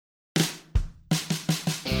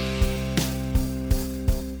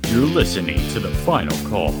You're listening to The Final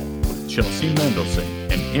Call with Chelsea Mendelson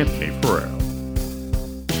and Anthony Ferrero.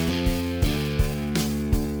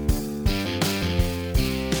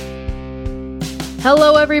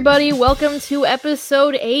 Hello, everybody. Welcome to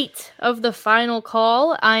episode 8 of The Final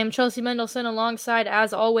Call. I am Chelsea Mendelson alongside,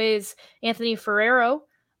 as always, Anthony Ferrero.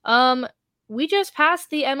 We just passed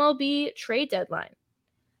the MLB trade deadline,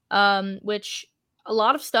 which a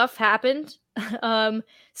lot of stuff happened.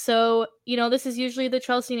 So, this is usually the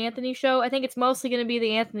Chelsea and Anthony show. I think it's mostly going to be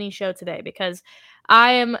the Anthony show today because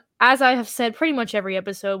I am, as I have said pretty much every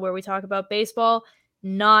episode where we talk about baseball,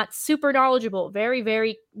 not super knowledgeable, very,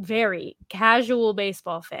 very, very casual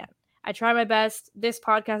baseball fan. I try my best. This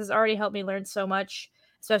podcast has already helped me learn so much,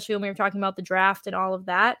 especially when we were talking about the draft and all of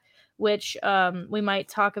that, which we might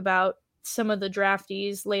talk about some of the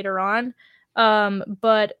draftees later on.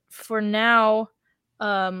 But for now,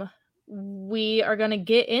 we are going to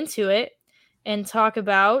get into it and talk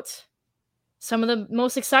about some of the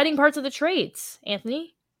most exciting parts of the trades.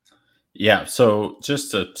 Anthony? Yeah, so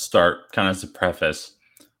just to start, kind of as a preface,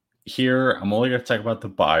 here I'm only going to talk about the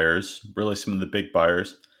buyers, really some of the big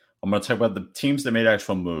buyers. I'm going to talk about the teams that made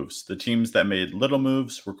actual moves, the teams that made little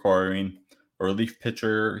moves requiring a relief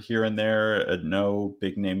pitcher here and there, no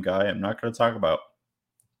big name guy. I'm not going to talk about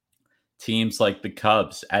teams like the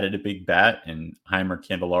Cubs added a big bat in Heimer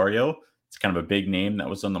Candelario. It's kind of a big name that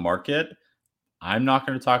was on the market. I'm not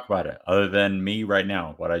going to talk about it other than me right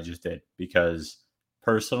now, what I just did, because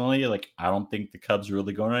personally, I don't think the Cubs are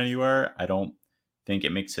really going anywhere. I don't think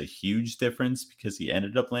it makes a huge difference because he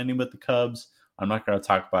ended up landing with the Cubs. I'm not going to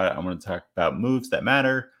talk about it. I'm going to talk about moves that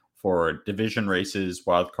matter for division races,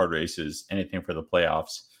 wild card races, anything for the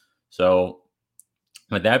playoffs. So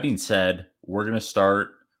with that being said, we're going to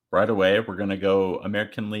start right away. We're going to go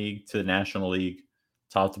American League to the National League,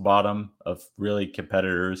 top to bottom of really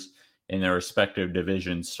competitors in their respective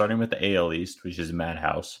divisions, starting with the AL East, which is a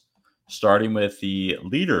madhouse. Starting with the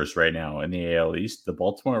leaders right now in the AL East, the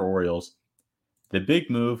Baltimore Orioles. The big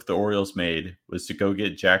move the Orioles made was to go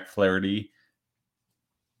get Jack Flaherty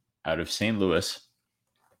out of St. Louis.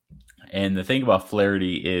 And the thing about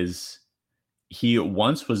Flaherty is he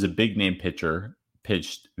once was a big name pitcher,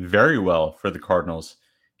 pitched very well for the Cardinals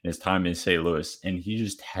in his time in St. Louis, and he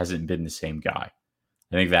just hasn't been the same guy.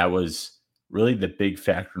 I think that was really the big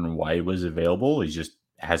factor in why he was available. He just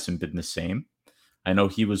hasn't been the same. I know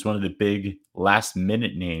he was one of the big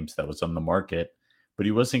last-minute names that was on the market, but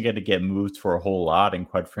he wasn't going to get moved for a whole lot, and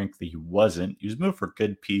quite frankly, he wasn't. He was moved for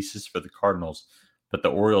good pieces for the Cardinals, but the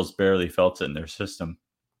Orioles barely felt it in their system.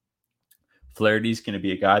 Flaherty's going to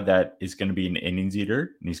be a guy that is going to be an innings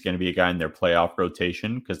eater, and he's going to be a guy in their playoff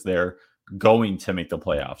rotation because they're going to make the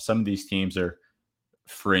playoffs. Some of these teams are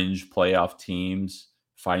fringe playoff teams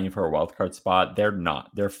fighting for a wild card spot. They're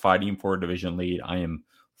not. They're fighting for a division lead. I am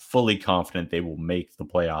fully confident they will make the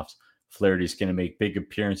playoffs. Flaherty's going to make big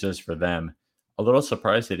appearances for them. A little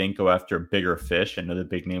surprised they didn't go after a bigger fish. Another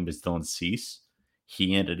big name was Dylan Cease.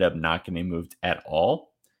 He ended up not getting moved at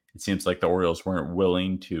all. It seems like the Orioles weren't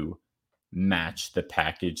willing to match the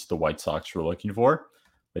package the White Sox were looking for.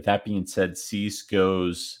 With that being said, Flaherty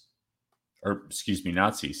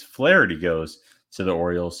goes to the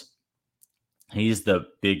Orioles. He's the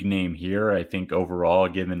big name here, I think, overall,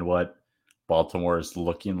 given what Baltimore is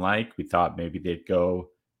looking like. We thought maybe they'd go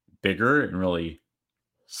bigger and really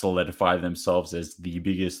solidify themselves as the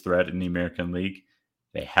biggest threat in the American League.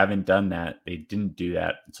 They haven't done that. They didn't do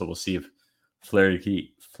that. So we'll see if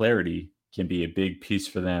Flaherty can be a big piece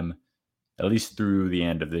for them, at least through the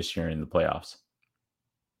end of this year in the playoffs.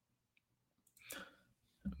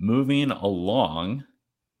 Moving along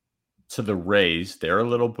to the Rays, they're a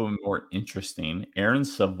little bit more interesting. Aaron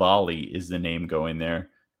Savali is the name going there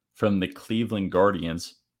from the Cleveland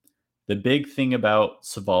Guardians. The big thing about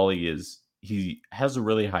Savali is he has a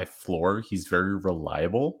really high floor. He's very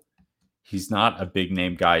reliable. He's not a big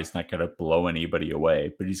name guy. He's not going to blow anybody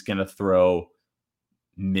away, but he's going to throw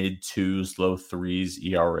mid twos, low threes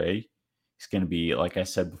ERA. He's going to be, like I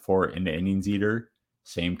said before, an innings eater.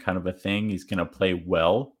 Same kind of a thing. He's going to play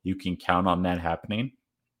well. You can count on that happening.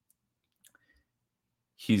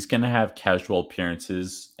 He's going to have casual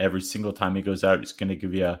appearances. Every single time he goes out, he's going to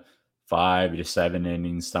give you 5 to 7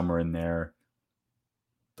 innings, somewhere in there.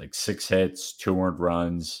 6 hits, 2 earned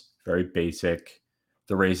runs, very basic.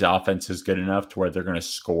 The Rays offense is good enough to where they're going to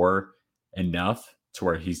score enough to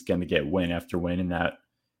where he's going to get win after win in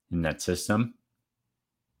that system.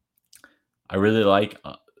 I really like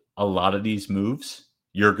a lot of these moves.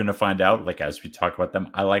 You're going to find out, as we talk about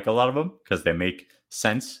them, I like a lot of them because they make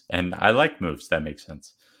sense, and I like moves that make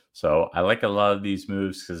sense. So I like a lot of these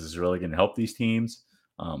moves because it's really going to help these teams.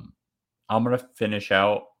 I'm going to finish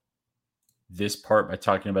out this part by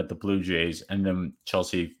talking about the Blue Jays, and then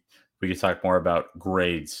Chelsea, we could talk more about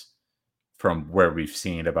grades from where we've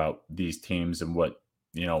seen about these teams and what,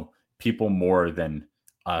 people more than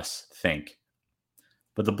us think.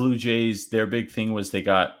 But the Blue Jays, their big thing was they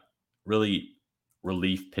got really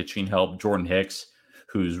relief pitching help. Jordan Hicks,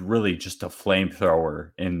 who's really just a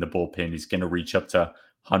flamethrower in the bullpen. He's going to reach up to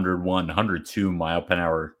 101, 102 mile per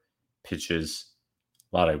hour pitches.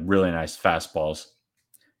 A lot of really nice fastballs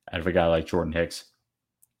out of a guy like Jordan Hicks.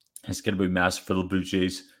 It's going to be massive for the Blue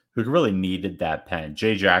Jays, who really needed that pen.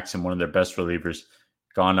 Jay Jackson, one of their best relievers,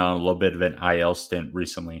 gone on a little bit of an IL stint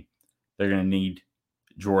recently. They're going to need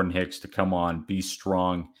Jordan Hicks to come on, be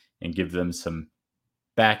strong, and give them some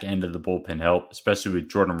back end of the bullpen help, especially with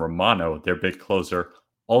Jordan Romano, their big closer,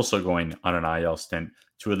 also going on an IL stint.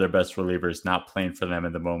 Two of their best relievers not playing for them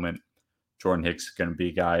at the moment. Jordan Hicks is going to be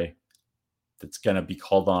a guy that's going to be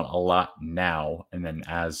called on a lot now. And then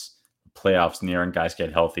as the playoffs near and guys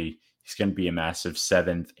get healthy, he's going to be a massive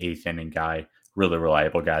 7th, 8th inning guy, really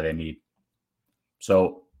reliable guy they need.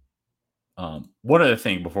 So one other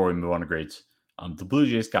thing before we move on to grades, the Blue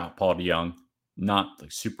Jays got Paul DeYoung, not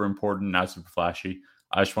like super important, not super flashy.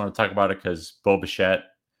 I just want to talk about it because Bo Bichette,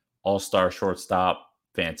 all-star shortstop,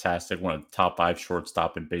 fantastic, one of the top 5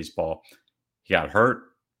 shortstop in baseball. He got hurt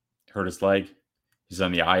his leg. He's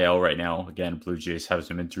on the IL right now. Again, Blue Jays have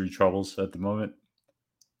some injury troubles at the moment.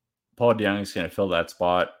 Paul DeYoung is going to fill that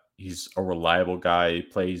spot. He's a reliable guy. He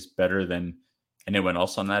plays better than anyone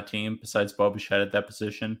else on that team besides Bo Bichette at that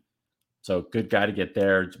position. So good guy to get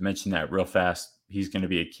there. To mention that real fast, he's going to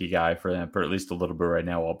be a key guy for them for at least a little bit right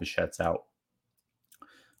now while Bichette's out.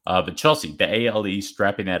 But Chelsea, the AL East,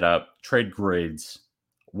 strapping that up. Trade grades.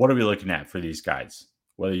 What are we looking at for these guys?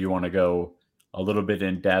 Whether you want to go a little bit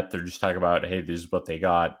in depth or just talk about, hey, this is what they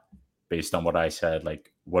got based on what I said.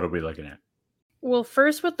 Like, what are we looking at? Well,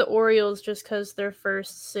 first with the Orioles, just because they're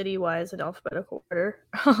first city-wise in alphabetical order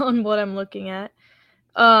on what I'm looking at.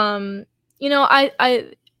 I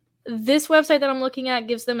this website that I'm looking at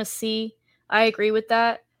gives them a C. I agree with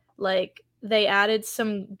that. Like, they added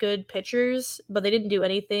some good pitchers, but they didn't do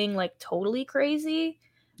anything like totally crazy.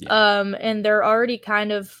 Yeah. And they're already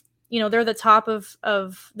kind of, they're the top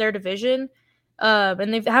of their division.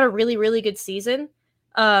 And they've had a really, really good season.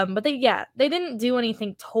 But they didn't do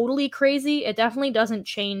anything totally crazy. It definitely doesn't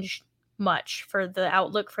change much for the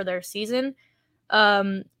outlook for their season.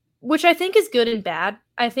 Which I think is good and bad.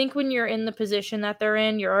 I think when you're in the position that they're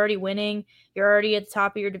in, you're already winning, you're already at the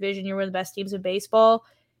top of your division, you're one of the best teams in baseball.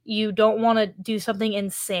 You don't want to do something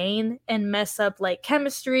insane and mess up like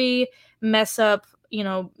chemistry, mess up,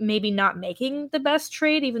 maybe not making the best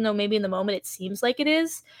trade, even though maybe in the moment it seems like it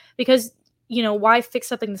is, because, why fix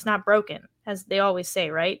something that's not broken, as they always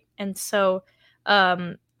say, right? And so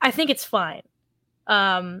I think it's fine.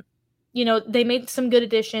 They made some good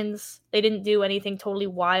additions. They didn't do anything totally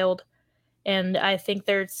wild. And I think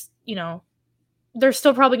they're still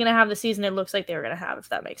probably going to have the season it looks like they were going to have, if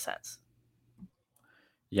that makes sense.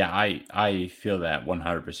 Yeah, I feel that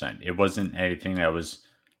 100%. It wasn't anything that was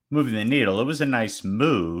moving the needle. It was a nice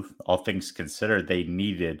move, all things considered. They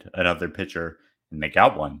needed another pitcher, and they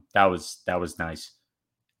got one. That was nice.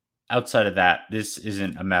 Outside of that, this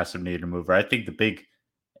isn't a massive needle mover. I think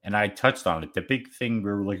and I touched on it, the big thing we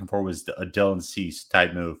were looking for was a Dylan Cease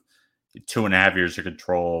type move. 2.5 years of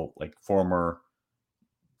control, like former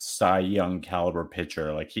Cy Young caliber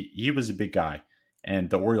pitcher. Like he was a big guy. And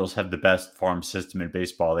the Orioles have the best farm system in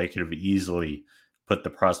baseball. They could have easily put the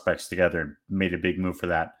prospects together and made a big move for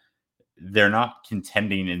that. They're not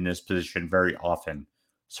contending in this position very often.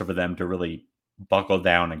 So for them to really buckle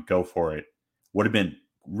down and go for it would have been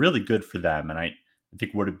really good for them. And I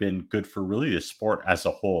think would have been good for really the sport as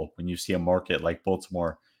a whole when you see a market like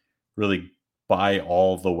Baltimore really buy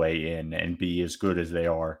all the way in and be as good as they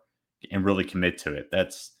are and really commit to it.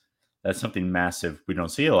 That's something massive. We don't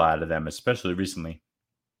see a lot of them, especially recently.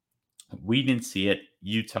 We didn't see it.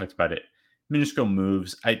 You talked about it. Minuscule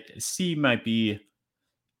moves. I see might be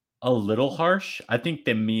a little harsh. I think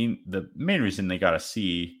the main reason they got a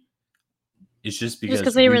C is just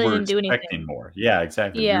because they we really were didn't do expecting anything more. Yeah,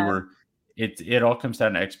 exactly. Yeah. It all comes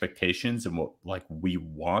down to expectations and what like we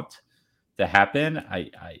want to happen. I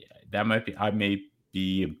may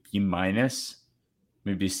be a B minus,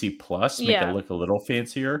 maybe a C plus, make it look a little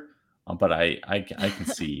fancier. But I can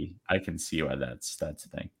see why that's the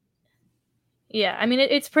thing. Yeah, I mean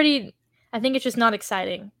it's pretty. I think it's just not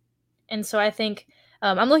exciting, and so I think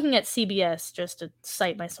I'm looking at CBS just to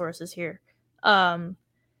cite my sources here.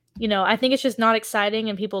 I think it's just not exciting,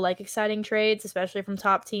 and people like exciting trades, especially from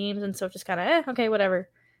top teams, and so it's just kind of okay, whatever.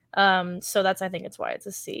 So I think it's why it's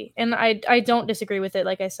a C. And I don't disagree with it.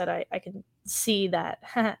 Like I said, I can see that.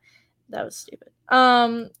 That was stupid.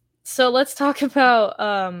 So let's talk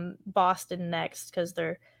about Boston next, because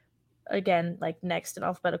they're again like next in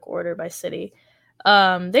alphabetical order by city.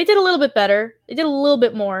 They did a little bit better. They did a little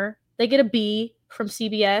bit more. They get a B from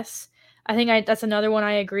CBS. I think that's another one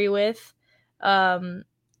I agree with.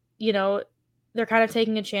 You know, they're kind of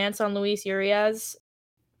taking a chance on Luis Urias,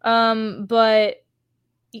 but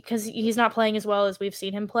because he's not playing as well as we've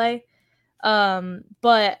seen him play.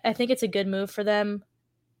 But I think it's a good move for them.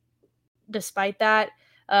 Despite that,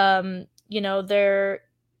 they're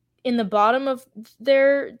in the bottom of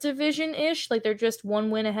their division ish. Like they're just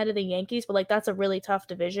one win ahead of the Yankees, but like that's a really tough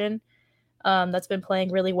division. That's been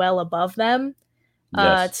playing really well above them.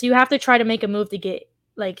 Yes. So you have to try to make a move to get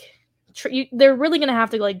like they're really gonna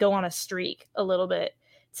have to like go on a streak a little bit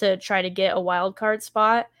to try to get a wild card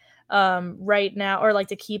spot right now, or like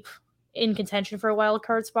to keep in contention for a wild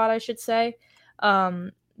card spot, I should say.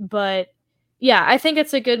 But yeah, I think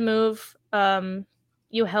it's a good move.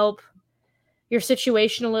 You help your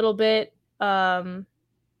situation a little bit. It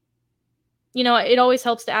always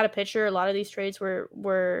helps to add a pitcher. A lot of these trades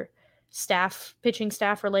were pitching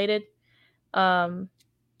staff related.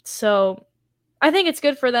 So I think it's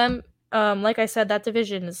good for them. Like I said, that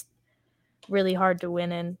division is really hard to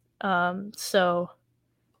win in. So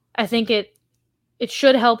I think it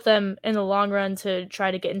should help them in the long run to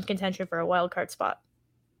try to get in contention for a wild card spot.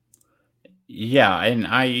 Yeah, and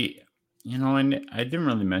I didn't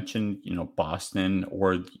really mention, Boston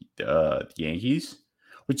or the Yankees,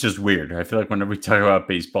 which is weird. I feel like whenever we talk about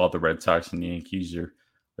baseball, the Red Sox and the Yankees are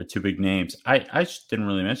two big names. I just didn't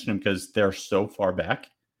really mention them because they're so far back.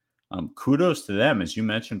 Kudos to them, as you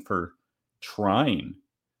mentioned, for trying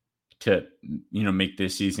to, make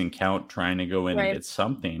this season count, trying to go in and get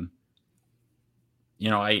something.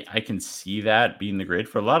 I can see that being the grade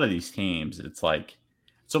for a lot of these teams. It's like,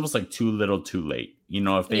 it's almost like too little too late.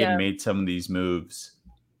 If they had made some of these moves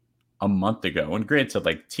a month ago, and granted,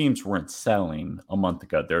 like teams weren't selling a month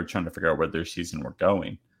ago, they were trying to figure out where their season were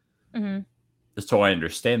going. Mm-hmm. So I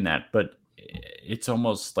understand that, but it's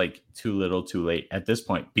almost like too little too late at this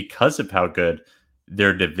point because of how good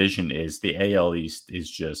their division is. The AL East is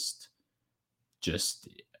just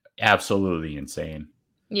absolutely insane.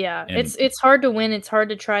 Yeah, and it's hard to win. It's hard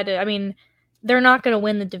to try to. I mean, they're not going to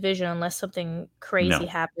win the division unless something crazy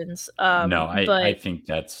happens. I think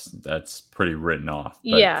that's pretty written off.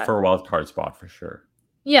 But for a wild card spot for sure.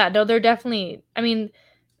 Yeah, no, they're definitely. I mean,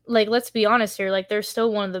 like let's be honest here. Like they're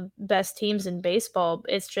still one of the best teams in baseball.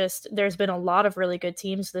 It's just there's been a lot of really good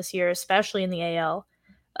teams this year, especially in the AL.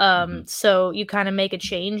 So you kind of make a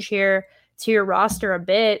change here to your roster a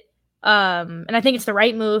bit, and I think it's the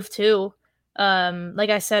right move too. Like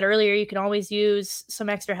I said earlier, you can always use some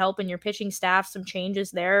extra help in your pitching staff. Some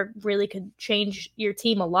changes there really could change your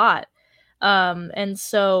team a lot. And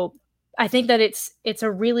so I think that it's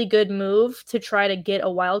a really good move to try to get a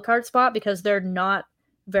wild card spot because they're not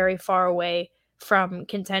very far away from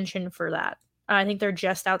contention for that. I think they're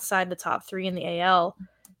just outside the top 3 in the AL.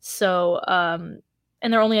 So,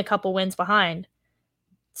 and they're only a couple wins behind.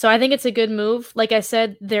 So I think it's a good move. Like I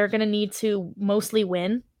said, they're going to need to mostly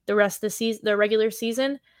win the rest of the season, the regular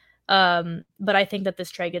season. But I think that this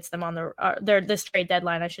trade gets them on this trade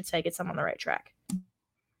deadline, I should say, gets them on the right track.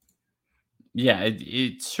 Yeah,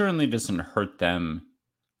 it certainly doesn't hurt them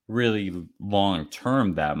really long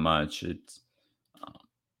term that much. It's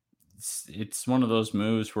one of those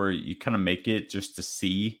moves where you kind of make it just to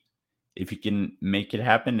see if you can make it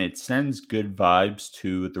happen. It sends good vibes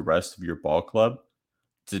to the rest of your ball club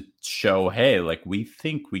to show, hey, like we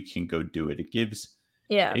think we can go do it. It gives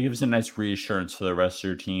a nice reassurance for the rest of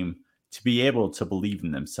your team to be able to believe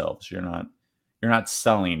in themselves. You're not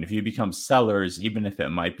selling. If you become sellers, even if it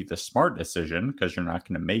might be the smart decision because you're not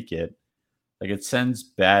going to make it, like it sends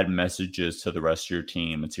bad messages to the rest of your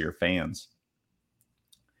team and to your fans.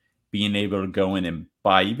 Being able to go in and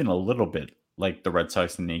buy even a little bit, like the Red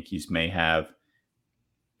Sox and Yankees may have,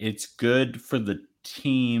 it's good for the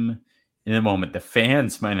team in the moment. The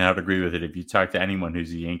fans might not agree with it. If you talk to anyone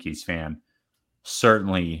who's a Yankees fan,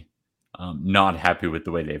 certainly not happy with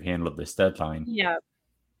the way they've handled this deadline. Yeah.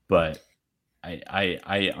 But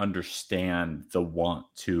I understand the want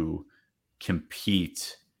to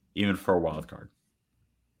compete even for a wild card.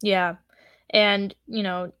 Yeah. And,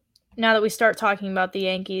 now that we start talking about the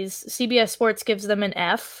Yankees, CBS Sports gives them an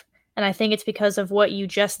F. And I think it's because of what you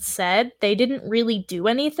just said. They didn't really do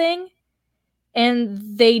anything,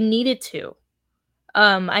 and they needed to.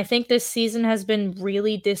 I think this season has been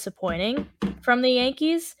really disappointing from the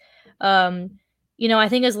Yankees. I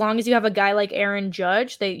think as long as you have a guy like Aaron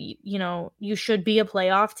Judge, you should be a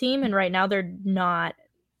playoff team. And right now they're not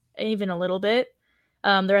even a little bit.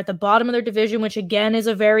 They're at the bottom of their division, which again is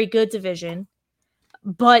a very good division.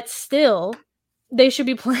 But still, they should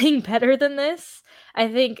be playing better than this. I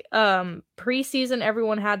think preseason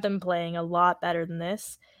everyone had them playing a lot better than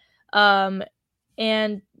this.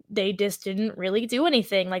 And they just didn't really do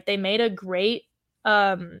anything. Like they made a great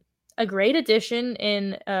addition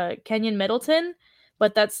in Kenyon Middleton,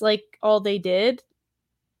 but that's like all they did.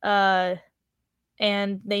 And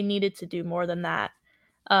they needed to do more than that.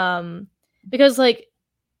 Because like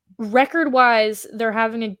record wise, they're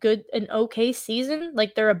having an okay season.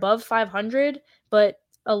 Like they're above 500, but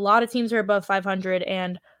a lot of teams are above 500,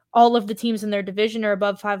 and all of the teams in their division are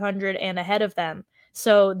above 500 and ahead of them.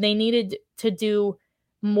 So they needed to do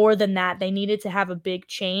more than that. They needed to have a big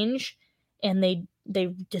change, and they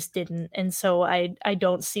just didn't. And so I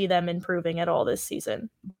don't see them improving at all this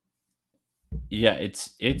season. Yeah,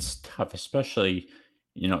 it's tough, especially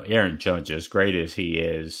Aaron Judge, as great as he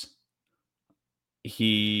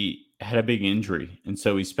had a big injury, and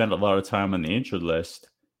so he spent a lot of time on the injured list,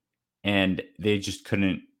 and they just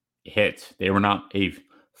couldn't hit. They were not a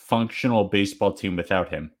functional baseball team without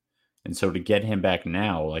him. And so to get him back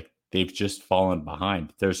now, like they've just fallen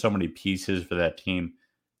behind. There's so many pieces for that team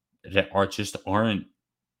that aren't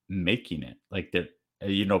making it. Like they're,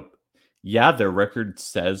 their record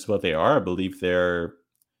says what they are. I believe they're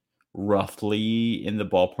roughly in the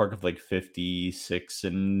ballpark of like 56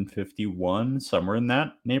 and 51, somewhere in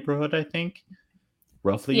that neighborhood, I think.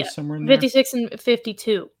 Roughly somewhere in there. 56 and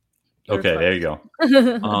 52. Okay, there you go.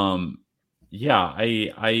 Yeah,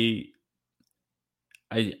 I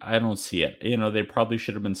don't see it. They probably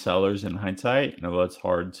should have been sellers in hindsight. That's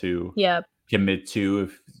hard to commit to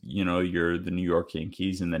if you're the New York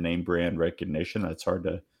Yankees and the name brand recognition. That's hard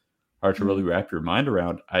to really wrap your mind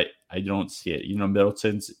around. I don't see it.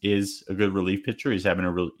 Middleton's is a good relief pitcher. He's having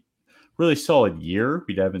a really solid year.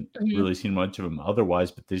 We haven't really seen much of him otherwise,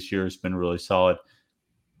 but this year has been really solid.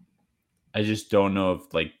 I just don't know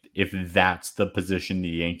if that's the position the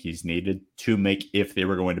Yankees needed to make if they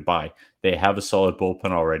were going to buy. They have a solid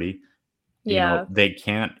bullpen already. Yeah. They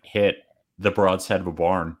can't hit the broadside of a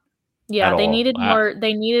barn. Yeah, they needed more.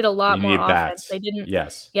 They needed a lot more offense. Bats. They didn't.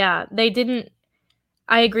 Yes. Yeah, they didn't.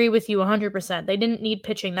 I agree with you 100%. They didn't need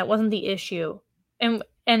pitching. That wasn't the issue. And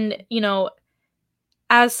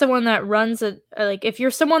as someone that runs if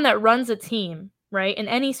you're someone that runs a team, right, in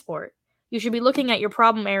any sport, you should be looking at your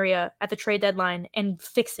problem area at the trade deadline and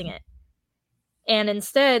fixing it. And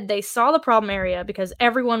instead, they saw the problem area because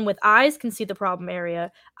everyone with eyes can see the problem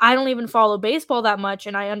area. I don't even follow baseball that much,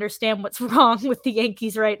 and I understand what's wrong with the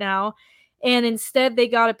Yankees right now. And instead, they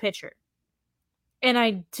got a pitcher. And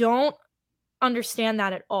I don't understand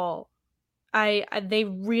that at all. They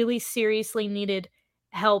really seriously needed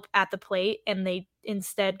help at the plate, and they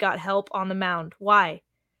instead got help on the mound. Why?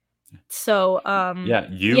 So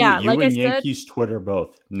you and Yankees Twitter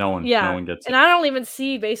both. No one gets it. And I don't even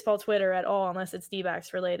see baseball Twitter at all unless it's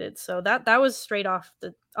D-backs related. So that was straight off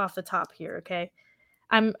the top here. Okay,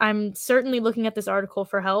 I'm certainly looking at this article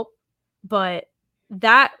for help, but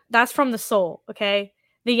that's from the soul. Okay,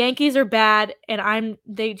 the Yankees are bad, and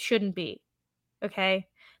they shouldn't be. Okay,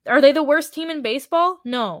 are they the worst team in baseball?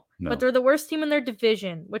 No. But they're the worst team in their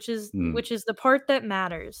division, which is the part that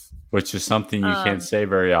matters. Which is something you can't say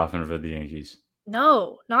very often for the Yankees.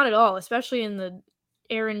 No, not at all, especially in the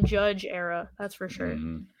Aaron Judge era, that's for sure.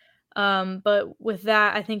 But with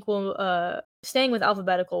that, I think we'll staying with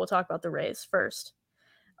alphabetical, we'll talk about the Rays first.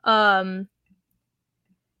 So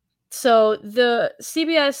the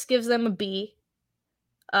CBS gives them a B.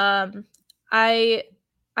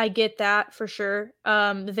 I get that for sure.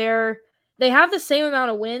 They have the same amount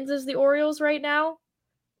of wins as the Orioles right now.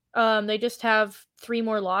 They just have 3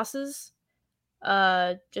 more losses,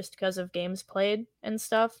 just because of games played and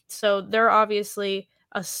stuff. So they're obviously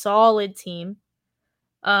a solid team.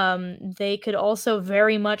 They could also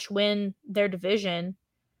very much win their division.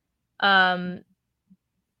 But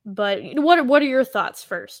what are your thoughts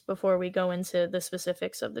first before we go into the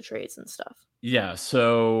specifics of the trades and stuff? Yeah,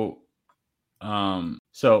 so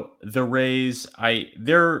the Rays,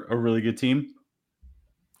 they're a really good team.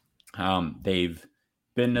 They've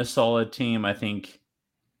been a solid team. I think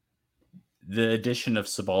the addition of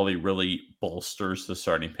Savali really bolsters the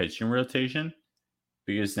starting pitching rotation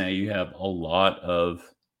because now you have a lot of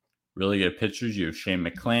really good pitchers. You have Shane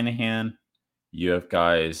McClanahan. You have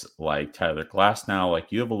guys like Tyler Glasnow.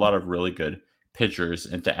 Like you have a lot of really good pitchers.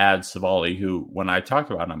 And to add Savali, who, when I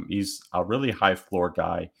talked about him, he's a really high floor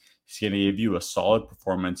guy. He's going to give you a solid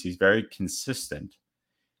performance. He's very consistent.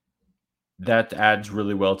 that adds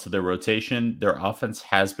really well to their rotation. Their offense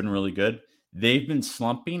has been really good. They've been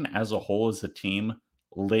slumping as a whole as a team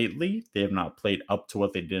lately. They have not played up to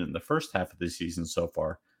what they did in the first half of the season so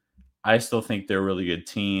far. I still think they're a really good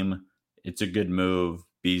team. It's a good move.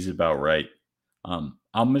 B's about right.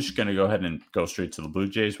 I'm just going to go ahead and go straight to the Blue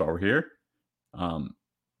Jays while we're here.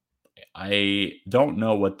 I don't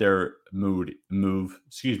know what their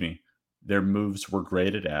their moves were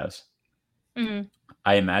graded as. Mm-hmm.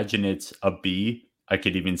 I imagine it's a B. I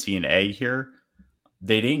could even see an A here.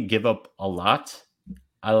 They didn't give up a lot.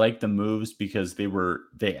 I like the moves because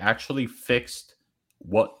they actually fixed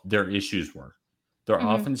what their issues were. Their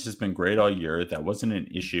offense has been great all year. That wasn't an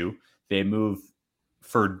issue. They move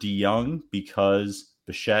for DeYoung because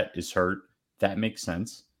Bichette is hurt. That makes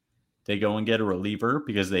sense. They go and get a reliever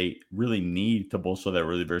because they really need to bolster that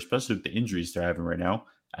reliever, especially with the injuries they're having right now.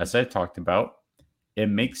 As I talked about, it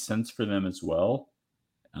makes sense for them as well.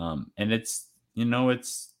 And it's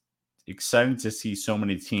exciting to see so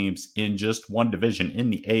many teams in just one division in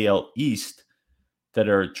the AL East that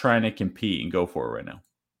are trying to compete and go for it right now.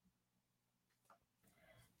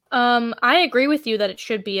 I agree with you that it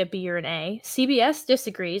should be a B or an A. CBS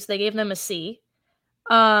disagrees. They gave them a C.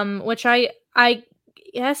 Which I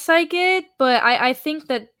yes, I get, but I think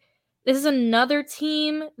that this is another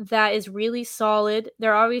team that is really solid.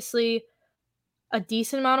 They're obviously a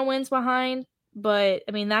decent amount of wins behind, but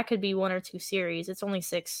I mean that could be 1 or 2 series. It's only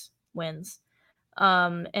 6 wins.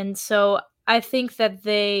 And so I think that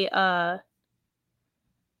they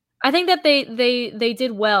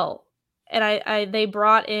did well. And they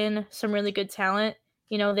brought in some really good talent.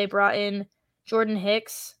 They brought in Jordan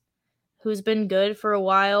Hicks, who's been good for a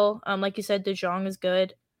while. Like you said, DeJong is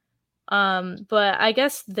good. But I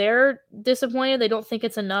guess they're disappointed. They don't think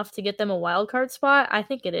it's enough to get them a wild card spot. I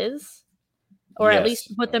think it is. Or at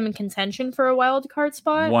least put them in contention for a wild card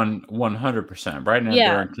spot. 100%. Right now,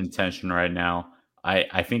 they're in contention right now.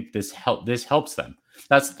 I think this helps them.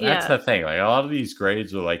 That's the thing. Like a lot of these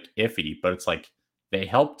grades are like iffy, but it's like they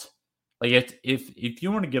helped. Like if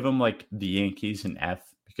you want to give them like the Yankees an F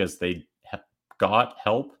because they got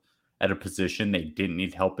help at a position they didn't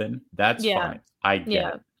need help in, that's fine. I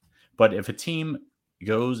get it. But if a team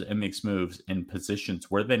goes and makes moves in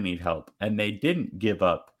positions where they need help and they didn't give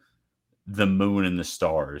up the moon and the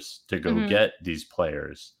stars to go get these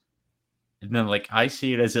players, and then like I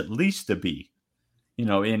see it as at least a B.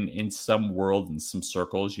 In some world, in some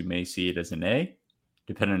circles, you may see it as an A,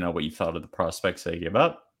 depending on what you thought of the prospects they give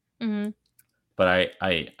up. But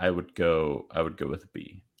I would go with a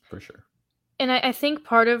B for sure. And I think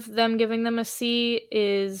part of them giving them a C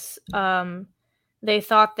is they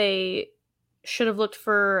thought they should have looked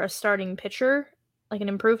for a starting pitcher, like an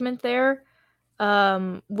improvement there,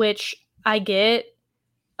 which I get.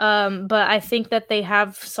 But I think that they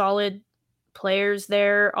have solid players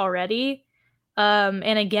there already.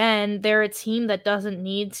 And again, they're a team that doesn't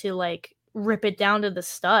need to like rip it down to the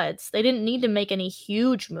studs. They didn't need to make any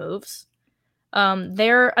huge moves.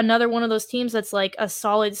 They're another one of those teams that's like a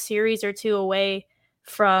solid series or 2 away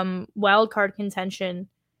from wildcard contention,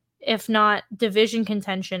 if not division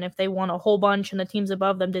contention, if they won a whole bunch and the teams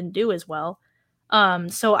above them didn't do as well.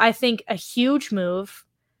 So I think a huge move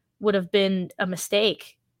would have been a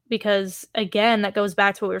mistake because, again, that goes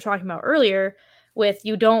back to what we were talking about earlier with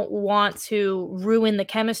you don't want to ruin the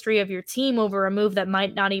chemistry of your team over a move that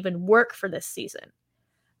might not even work for this season.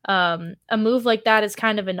 A move like that is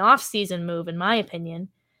kind of an off-season move, in my opinion,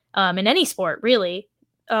 in any sport, really.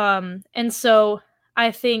 And so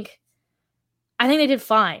I think they did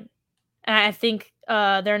fine. And I think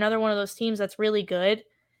they're another one of those teams that's really good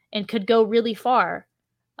and could go really far.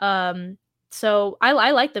 So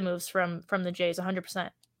I like the moves from the Jays 100%.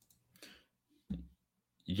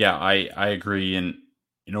 Yeah, I agree. And,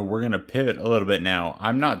 we're going to pivot a little bit now.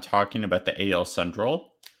 I'm not talking about the AL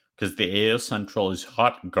Central because the AL Central is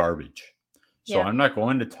hot garbage. So I'm not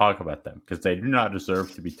going to talk about them because they do not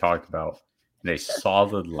deserve to be talked about in a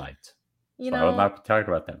solid light. I will not be talking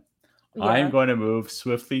about them. Yeah. I am going to move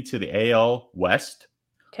swiftly to the AL West.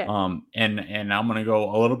 Okay. And I'm going to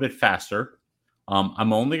go a little bit faster.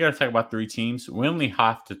 I'm only going to talk about 3 teams. We only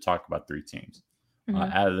have to talk about 3 teams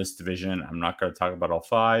out of this division. I'm not going to talk about all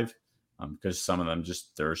 5 because some of them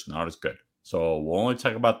they're just not as good. So we'll only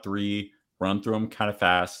talk about 3, run through them kind of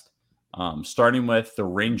fast. Starting with the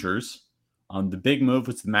Rangers. The big move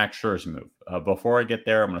was the Max Scherzer move. Before I get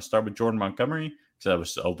there, I'm going to start with Jordan Montgomery because that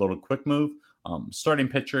was a little quick move. Starting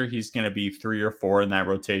pitcher, he's going to be 3 or 4 in that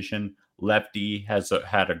rotation. Lefty has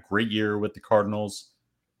had a great year with the Cardinals.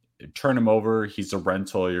 Turn him over. He's a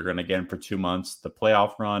rental. You're going to get him for 2 months. The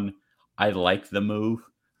playoff run, I like the move.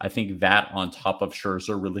 I think that on top of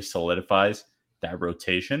Scherzer really solidifies that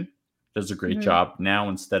rotation. Does a great Mm-hmm. job now.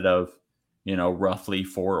 Instead of roughly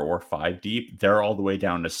 4 or 5 deep, they're all the way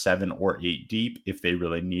down to 7 or 8 deep if they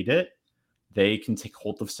really need it. They can take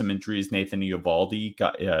hold of some injuries. Nathan Eovaldi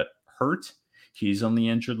got hurt. He's on the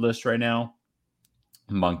injured list right now.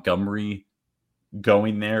 Montgomery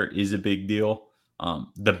going there is a big deal.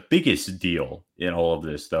 The biggest deal in all of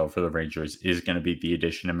this, though, for the Rangers is going to be the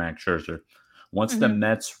addition of Max Scherzer. Once the Mm-hmm.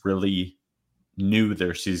 Mets really knew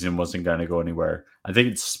their season wasn't going to go anywhere, I think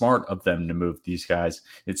it's smart of them to move these guys.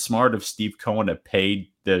 It's smart of Steve Cohen to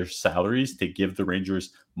pay their salaries to give the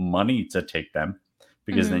Rangers money to take them,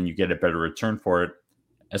 because Mm-hmm. then you get a better return for it.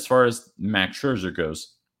 As far as Max Scherzer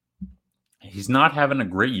goes, he's not having a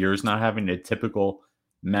great year. He's not having a typical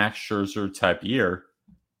Max Scherzer type year,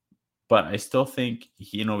 but I still think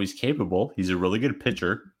he's capable. He's a really good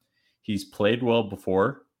pitcher. He's played well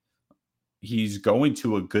before. He's going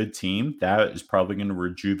to a good team that is probably going to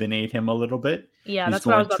rejuvenate him a little bit. Yeah, He's that's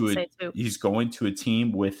what I was going about to to say too. he's going to a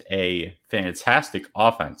team with a fantastic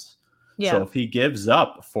offense. So Yeah. if he gives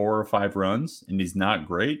up 4 or 5 runs and he's not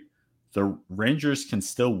great, the Rangers can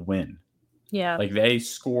still win. Yeah. Like, they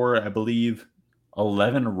score, I believe,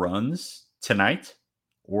 11 runs tonight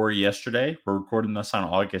or yesterday. We're recording this on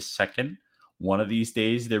August 2nd. One of these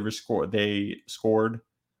days they scored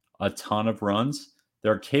a ton of runs.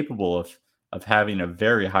 They're capable of having a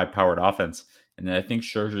very high-powered offense. And I think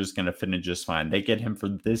Scherzer is going to fit in just fine. They get him for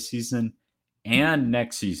this season and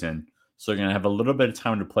next season. So they're going to have a little bit of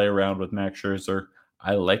time to play around with Max Scherzer.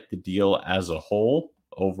 I like the deal as a whole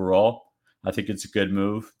overall. I think it's a good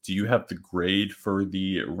move. Do you have the grade for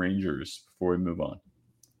the Rangers before we move on?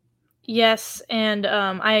 Yes, and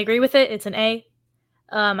I agree with it. It's an A.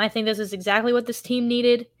 I think this is exactly what this team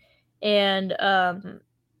needed, and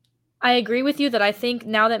I agree with you that I think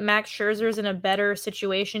now that Max Scherzer is in a better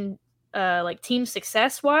situation, like team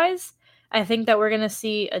success wise, I think that we're gonna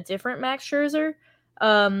see a different Max Scherzer.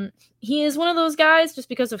 He is one of those guys just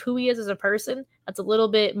because of who he is as a person that's a little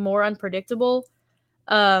bit more unpredictable.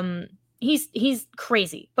 Um, he's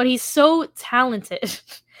crazy, but he's so talented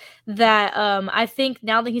that I think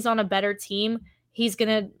now that he's on a better team, he's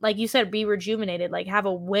gonna, like you said, be rejuvenated, like have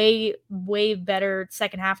a way better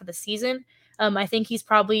second half of the season. I think he's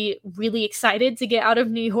probably really excited to get out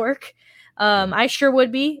of New York. Yeah. I sure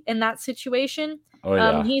would be in that situation. Oh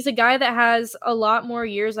yeah. He's a guy that has a lot more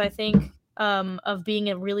years, I think, of being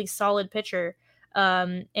a really solid pitcher.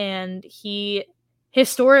 And he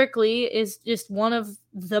historically is just one of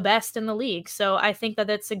the best in the league. So I think that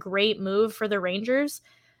that's a great move for the Rangers,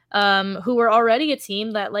 who are already a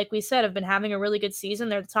team that, like we said, have been having a really good season.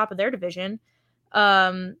 They're at the top of their division.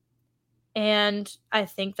 And I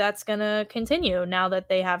think that's going to continue now that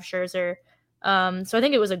they have Scherzer. So I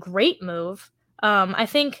think it was a great move. I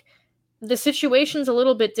think the situation's a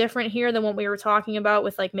little bit different here than what we were talking about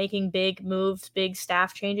with like making big moves, big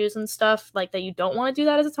staff changes and stuff like that. You don't want to do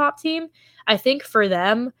that as a top team. I think for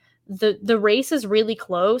them, the race is really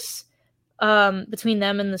close between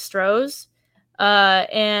them and the Stros.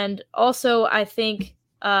 And also I think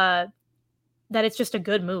that it's just a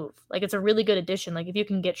good move. Like it's a really good addition. Like if you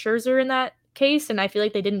can get Scherzer in that case, and I feel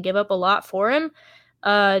like they didn't give up a lot for him,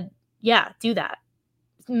 yeah, do that.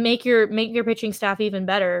 Make your pitching staff even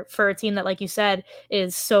better for a team that, like you said,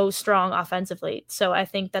 is so strong offensively. So I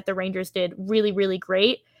think that the Rangers did really, really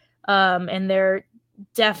great. And they're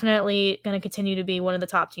definitely going to continue to be one of the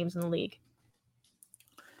top teams in the league.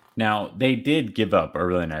 Now, they did give up a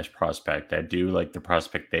really nice prospect. I do like the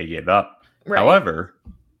prospect they gave up. Right. However,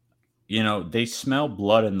 they smell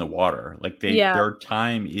blood in the water. Like Yeah. their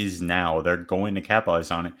time is now. They're going to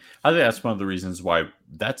capitalize on it. I think that's one of the reasons why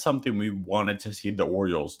that's something we wanted to see the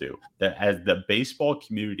Orioles do. That as the baseball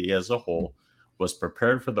community as a whole was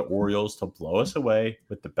prepared for the Orioles to blow us away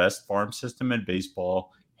with the best farm system in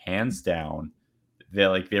baseball, hands down. They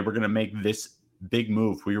were going to make this big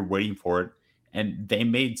move. We were waiting for it. And they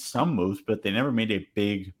made some moves, but they never made a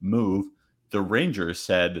big move. The Rangers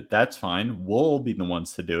said, that's fine. We'll be the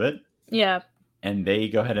ones to do it. Yeah. And they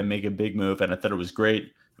go ahead and make a big move. And I thought it was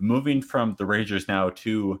great. Moving from the Rangers now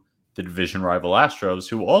to the division rival Astros,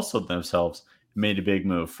 who also themselves made a big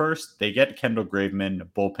move. First, they get Kendall Graveman, a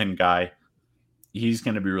bullpen guy. He's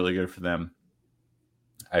going to be really good for them.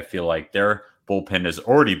 I feel like their bullpen has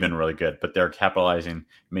already been really good, but they're capitalizing,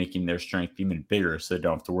 making their strength even bigger so they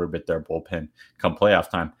don't have to worry about their bullpen come playoff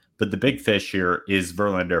time. But the big fish here is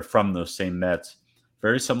Verlander from those same Mets.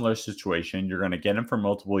 Very similar situation. You're going to get him for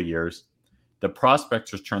multiple years. The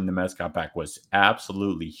prospects return the Mets got back was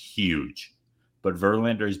absolutely huge. But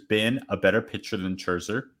Verlander's been a better pitcher than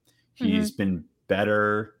Scherzer. He's been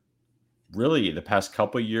better really the past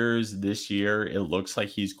couple years, this year, it looks like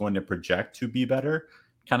he's going to project to be better,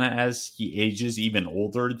 kind of as he ages even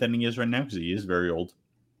older than he is right now because he is very old.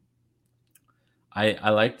 I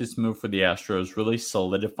like this move for the Astros, really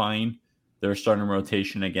solidifying their starting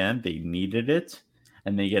rotation again. They needed it,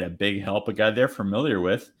 and they get a big help, a guy they're familiar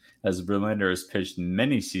with, as Verlander has pitched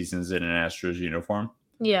many seasons in an Astros uniform.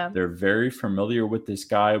 Yeah. They're very familiar with this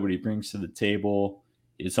guy, what he brings to the table.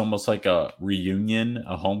 It's almost like a reunion,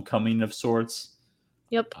 a homecoming of sorts.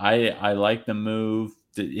 Yep. I like the move.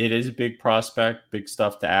 It is a big prospect, big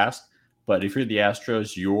stuff to ask. But if you're the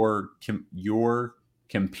Astros, you're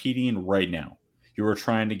competing right now. You are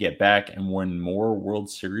trying to get back and win more World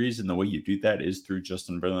Series, and the way you do that is through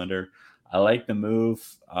Justin Verlander. I like the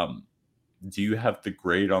move. Do you have the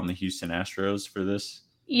grade on the Houston Astros for this?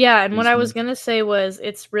 Yeah, and what I was going to say was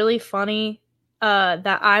it's really funny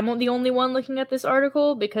that I'm the only one looking at this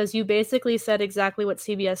article because you basically said exactly what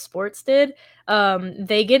CBS Sports did.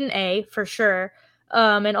 They get an A for sure.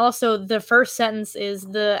 And also the first sentence is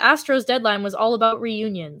the Astros deadline was all about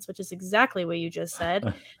reunions, which is exactly what you just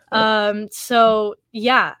said. So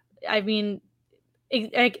yeah, I mean,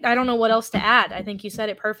 I don't know what else to add. I think you said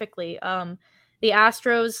it perfectly. The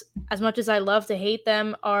Astros, as much as I love to hate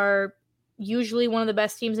them, are usually one of the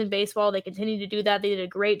best teams in baseball. They continue to do that. They did a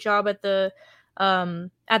great job at the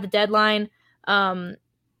deadline.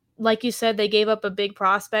 Like you said, they gave up a big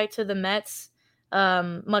prospect to the Mets,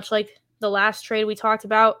 much like the last trade we talked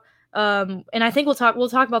about. And I think we'll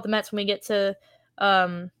talk about the Mets when we get to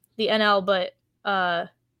the NL. But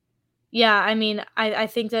yeah, I mean, I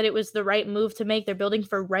think that it was the right move to make. They're building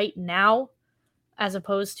for right now, as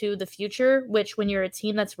opposed to the future. Which, when you're a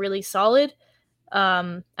team that's really solid,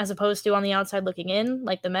 as opposed to on the outside looking in,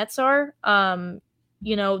 like the Mets are,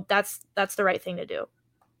 that's the right thing to do.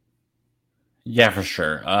 Yeah, for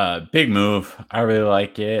sure. Big move. I really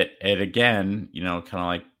like it. And again, kind of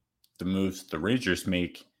like the moves the Rangers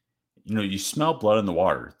make, you smell blood in the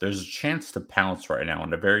water. There's a chance to pounce right now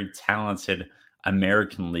in a very talented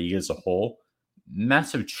American league as a whole.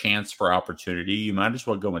 Massive chance for opportunity. You might as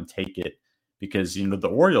well go and take it because, the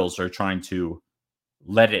Orioles are trying to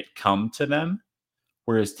let it come to them,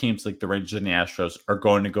 whereas teams like the Rangers and the Astros are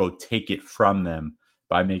going to go take it from them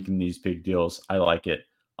by making these big deals. I like it.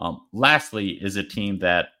 Lastly, is a team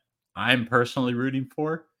that I'm personally rooting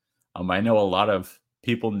for. I know a lot of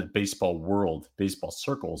people in the baseball world, baseball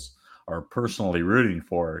circles, are personally rooting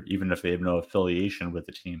for, even if they have no affiliation with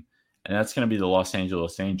the team. And that's going to be the Los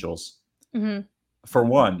Angeles Angels. Mm-hmm. For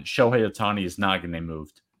one, Shohei Ohtani is not going to be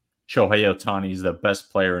moved. Shohei Ohtani is the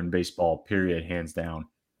best player in baseball, period, hands down.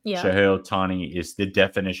 Yeah. Shohei Ohtani is the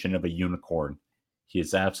definition of a unicorn. He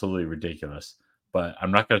is absolutely ridiculous. But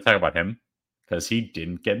I'm not going to talk about him because he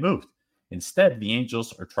didn't get moved. Instead, the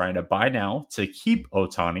Angels are trying to buy now to keep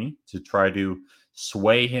Ohtani, to try to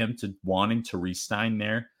sway him to wanting to re-sign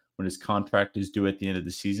there when his contract is due at the end of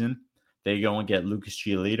the season. They go and get Lucas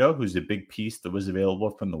Giolito, who's a big piece that was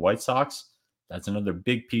available from the White Sox. That's another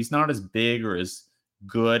big piece, not as big or as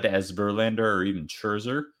good as Verlander or even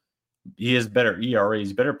Scherzer. He has better ERA.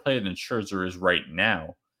 He's better player than Scherzer is right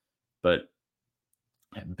now. But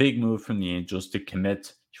a big move from the Angels to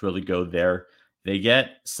commit to really go there. They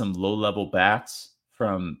get some low-level bats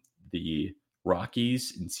from the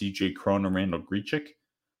Rockies and CJ Cron and Randall Grichuk.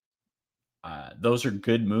 Those are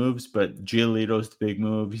good moves, but Giolito's the big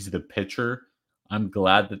move. He's the pitcher. I'm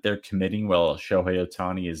glad that they're committing while Shohei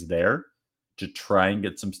Ohtani is there to try and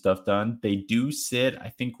get some stuff done. They do sit, I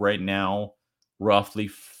think right now, roughly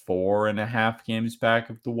 4.5 games back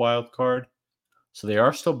of the wild card. So they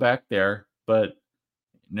are still back there, but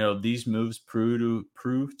these moves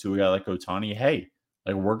prove to a guy like Ohtani, hey,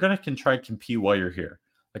 like we're gonna try to compete while you're here.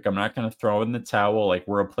 Like I'm not gonna throw in the towel. Like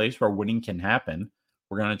we're a place where winning can happen.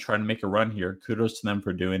 We're gonna try to make a run here. Kudos to them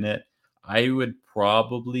for doing it. I would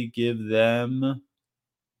probably give them.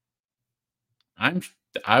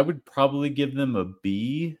 I would probably give them a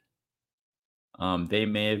B. They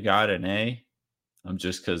may have got an A.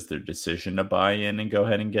 Just because their decision to buy in and go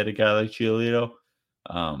ahead and get a guy like Giolito.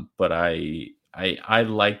 But I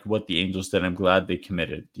like what the Angels did. I'm glad they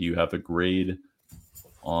committed. Do you have a grade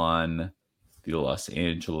on the Los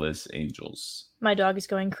Angeles Angels? My dog is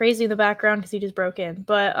going crazy in the background because he just broke in.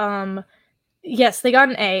 But yes, they got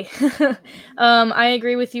an A. I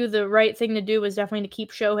agree with you. The right thing to do was definitely to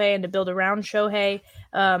keep Shohei and to build around Shohei.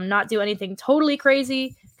 Not do anything totally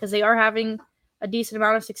crazy because they are having a decent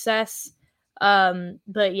amount of success.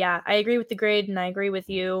 But yeah, I agree with the grade and I agree with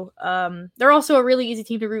you. They're also a really easy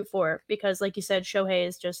team to root for because, like you said, Shohei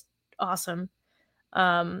is just awesome.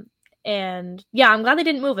 And yeah, I'm glad they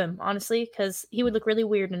didn't move him, honestly, because he would look really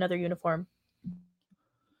weird in another uniform.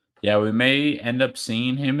 Yeah, we may end up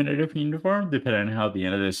seeing him in a different uniform depending on how the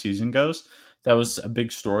end of the season goes. That was a big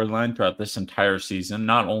storyline throughout this entire season,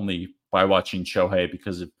 not only by watching Shohei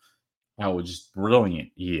because of how just brilliant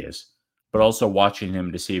he is, but also watching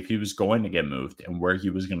him to see if he was going to get moved and where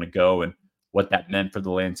he was going to go and what that meant for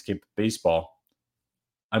the landscape of baseball.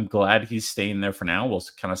 I'm glad he's staying there for now. We'll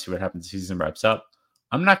kind of see what happens as the season wraps up.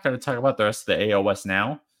 I'm not going to talk about the rest of the AL West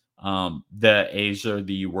now. The A's are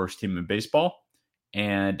the worst team in baseball,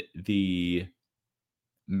 and the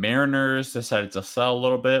Mariners decided to sell a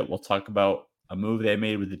little bit. We'll talk about a move they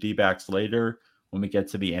made with the D-backs later when we get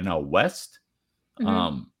to the NL West.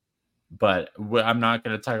 Mm-hmm. But I'm not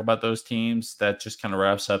going to talk about those teams. That just kind of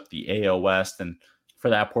wraps up the AL West, and for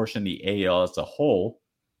that portion, the AL as a whole.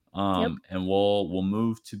 Yep. And we'll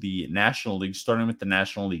move to the National League, starting with the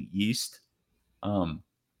National League East. I'm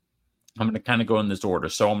going to kind of go in this order.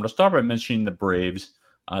 So I'm going to start by mentioning the Braves.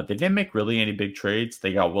 They didn't make really any big trades.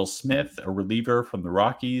 They got Will Smith, a reliever from the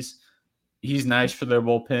Rockies. He's nice for their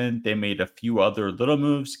bullpen. They made a few other little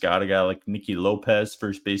moves. Got a guy like Nicky Lopez,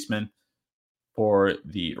 first baseman, for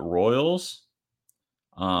the Royals.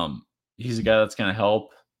 He's a guy that's going to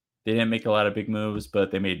help. They didn't make a lot of big moves,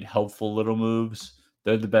 but they made helpful little moves.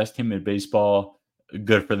 They're the best team in baseball.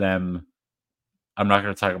 Good for them. I'm not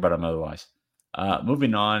going to talk about them otherwise.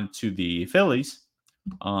 Moving on to the Phillies,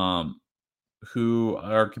 who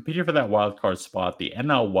are competing for that wild card spot. The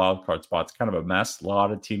NL wild card spot's kind of a mess. A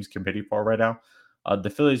lot of teams competing for it right now. The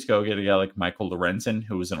Phillies go get a guy like Michael Lorenzen,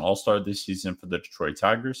 who was an all-star this season for the Detroit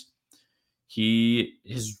Tigers. He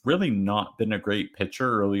has really not been a great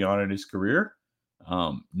pitcher early on in his career.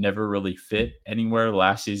 Never really fit anywhere.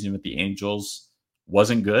 Last season with the Angels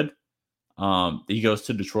wasn't good. He goes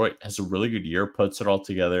to Detroit, has a really good year, puts it all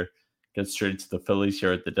together, gets straight to the Phillies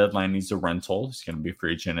here at the deadline. He's a rental. He's going to be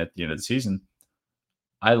free agent at the end of the season.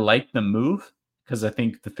 I like the move because I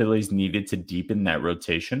think the Phillies needed to deepen that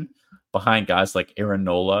rotation behind guys like Aaron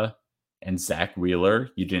Nola and Zach Wheeler.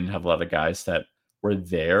 You didn't have a lot of guys that were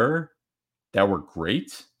there that were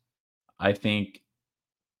great. I think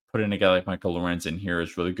putting a guy like Michael Lorenzen here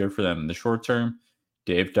is really good for them in the short term.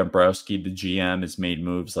 Dave Dombrowski, the GM, has made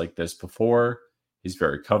moves like this before. He's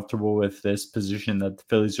very comfortable with this position that the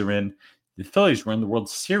Phillies are in. The Phillies were in the World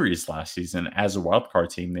Series last season as a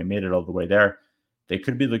wildcard team. They made it all the way there. They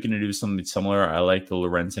could be looking to do something similar. I like the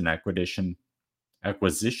Lorenzen acquisition.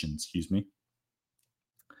 Excuse me.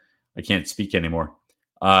 I can't speak anymore.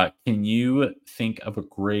 Can you think of a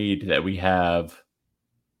grade that we have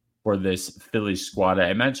for this Phillies squad? I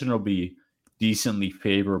imagine it'll be decently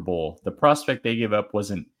favorable. The prospect they gave up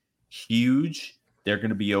wasn't huge. They're going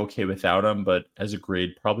to be okay without him, but as a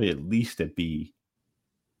grade, probably at least a B.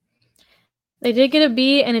 They did get a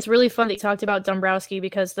B, and it's really fun that you talked about Dombrowski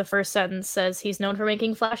because the first sentence says he's known for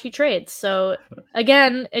making flashy trades. So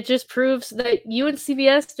again, it just proves that you and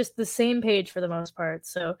CBS just the same page for the most part.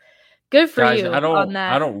 So good for Guys, you on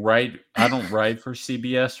that. I don't write for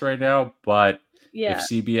CBS right now, but if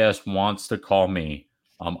CBS wants to call me,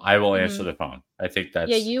 I will answer the phone. I think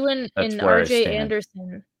that's you and RJ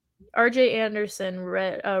Anderson. RJ Anderson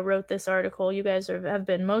wrote this article. You guys have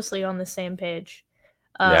been mostly on the same page.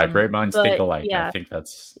 Great minds think alike. Yeah, I think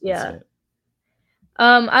that's it.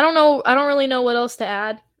 I don't know. I don't really know what else to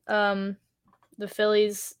add. The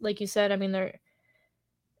Phillies, like you said, I mean,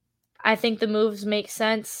 I think the moves make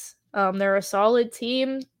sense. They're a solid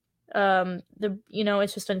team.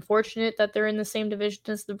 It's just unfortunate that they're in the same division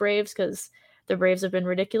as the Braves because the Braves have been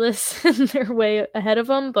ridiculous and they're way ahead of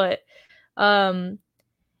them. But,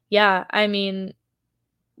 yeah, I mean,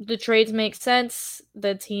 the trades make sense.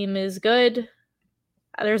 The team is good.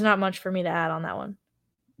 There's not much for me to add on that one.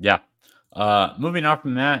 Yeah. Moving on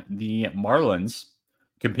from that, the Marlins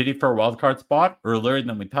competed for a wild card spot earlier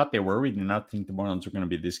than we thought they were. We did not think the Marlins were going to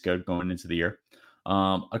be this good going into the year.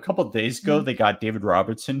 A couple of days ago, they got David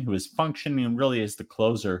Robertson, who is functioning really as the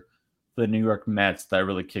closer for the New York Mets. That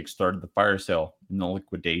really kickstarted the fire sale and the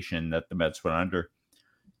liquidation that the Mets went under.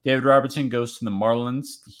 David Robertson goes to the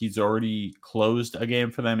Marlins. He's already closed a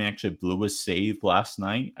game for them. He actually blew a save last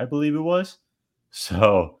night, I believe it was.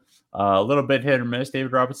 So a little bit hit or miss,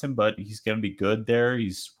 David Robertson, but he's going to be good there.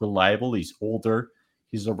 He's reliable. He's older.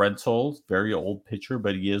 He's a rental, very old pitcher,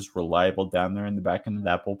 but he is reliable down there in the back end of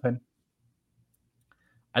that bullpen.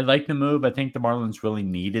 I like the move. I think the Marlins really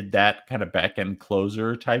needed that kind of back end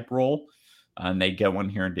closer type role, and they get one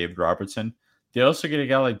here in David Robertson. They also get a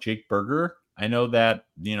guy like Jake Berger. I know that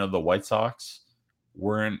the White Sox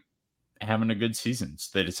weren't having a good season,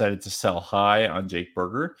 so they decided to sell high on Jake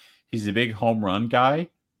Berger. He's a big home run guy.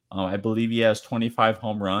 I believe he has 25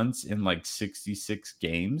 home runs in like 66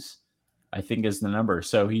 games. I think is the number.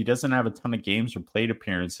 So he doesn't have a ton of games or plate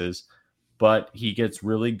appearances, but he gets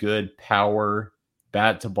really good power,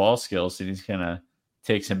 bat to ball skills, and he's gonna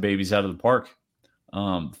take some babies out of the park.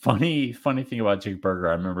 Funny thing about Jake Berger,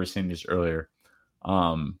 I remember saying this earlier.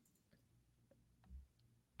 I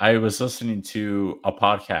was listening to a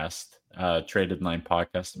podcast, Trade Deadline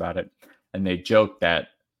podcast about it, and they joked that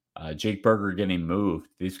Jake Berger getting moved,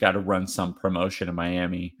 he's got to run some promotion in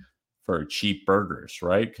Miami for cheap burgers,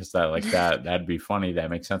 right? Because that'd be funny. That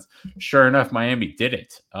makes sense. Sure enough, Miami did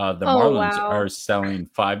it. The Oh Marlins are wow, selling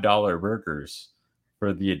 $5 burgers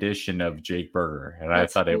for the addition of Jake Berger, and I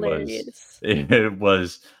that's thought hilarious. it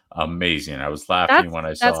was amazing. I was laughing That's when I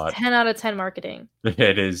that's saw it. 10 out of 10 marketing.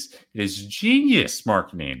 It is genius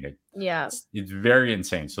marketing. Yeah. It's very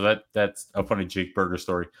insane. So that's a funny Jake Berger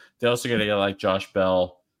story. They also got a guy like Josh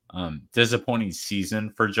Bell. Disappointing season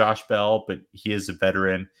for Josh Bell, but he is a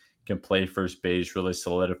veteran, can play first base, really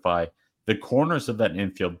solidify the corners of that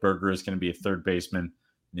infield. Berger is going to be a third baseman.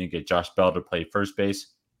 And you get Josh Bell to play first base.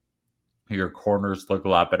 Your corners look a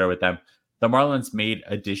lot better with them. The Marlins made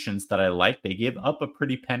additions that I like. They gave up a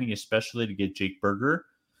pretty penny, especially to get Jake Berger.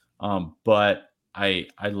 But I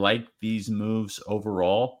like these moves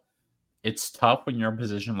overall. It's tough when you're in a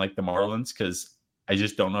position like the Marlins because I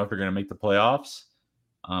just don't know if you're going to make the playoffs.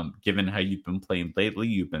 Given how you've been playing lately,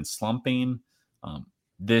 you've been slumping.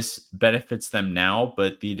 This benefits them now,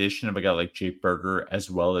 but the addition of a guy like Jake Berger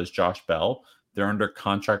as well as Josh Bell, they're under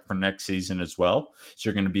contract for next season as well. So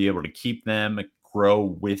you're going to be able to keep them,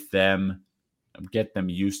 grow with them, get them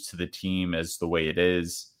used to the team as the way it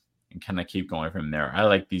is, and kind of keep going from there. I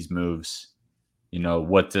like these moves.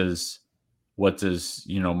 What does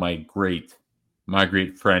my great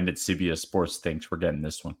friend at CBS Sports thinks we're getting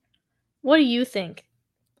this one? What do you think?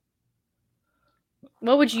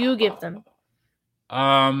 What would you give them?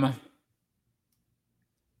 I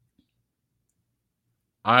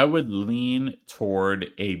would lean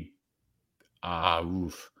toward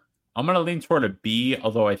I'm going to lean toward a B,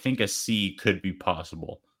 although I think a C could be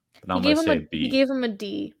possible. But I'm going to say B. He gave him a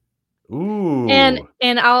D. Ooh. And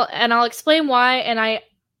I'll explain why. And I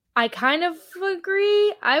kind of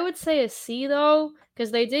agree. I would say a C though,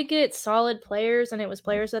 because they did get solid players, and it was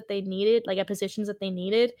players that they needed, like at positions that they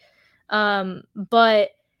needed.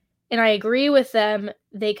 But and I agree with them.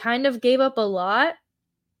 They kind of gave up a lot.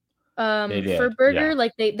 For Berger, yeah.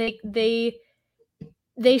 like they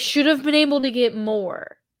should have been able to get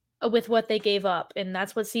more with what they gave up, and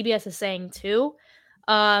that's what CBS is saying too.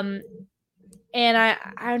 And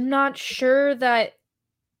I'm not sure that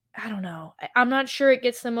I don't know. I'm not sure it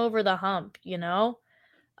gets them over the hump, Yeah,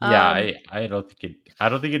 I don't think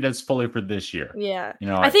it does fully for this year. Yeah.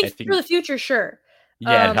 I think for the future, sure.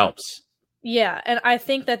 Yeah, it helps. Yeah, and I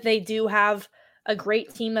think that they do have a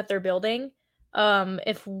great team that they're building.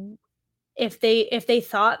 If they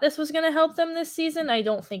thought this was going to help them this season, I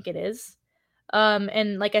don't think it is.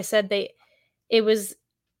 And like I said, they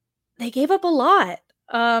gave up a lot.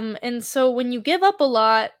 And so when you give up a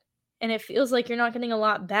lot and it feels like you're not getting a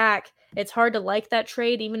lot back, it's hard to like that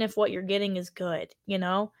trade, even if what you're getting is good,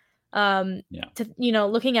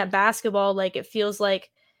 looking at basketball, like it feels like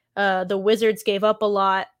the Wizards gave up a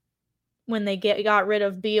lot when they got rid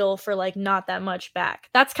of Beal for like not that much back.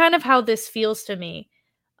 That's kind of how this feels to me.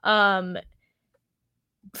 For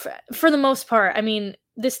the most part, I mean,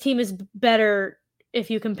 this team is better if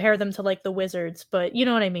you compare them to like the Wizards, but you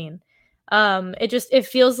know what I mean. It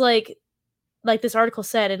feels like this article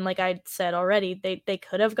said, and like I said already, they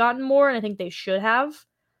could have gotten more, and I think they should have.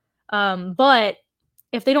 But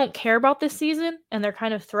if they don't care about this season and they're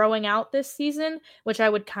kind of throwing out this season, which I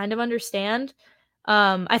would kind of understand,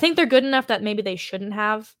 I think they're good enough that maybe they shouldn't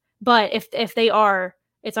have. But if they are,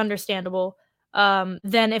 it's understandable.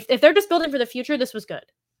 Then if they're just building for the future, this was good.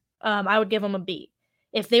 I would give them a B.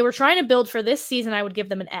 If they were trying to build for this season, I would give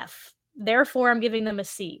them an F. Therefore, I'm giving them a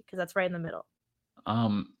C because that's right in the middle.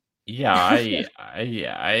 Yeah,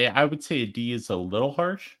 I would say a D is a little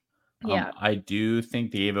harsh. Yeah. I do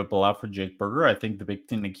think they gave up a lot for Jake Berger. I think the big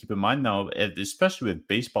thing to keep in mind, though, especially with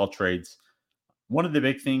baseball trades, one of the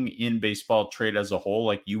big thing in baseball trade as a whole,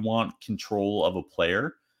 like you want control of a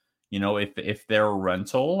player. If they're a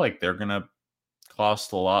rental, like they're gonna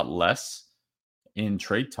cost a lot less in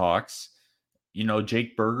trade talks.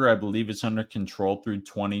 Jake Berger, I believe it's under control through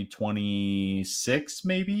 2026,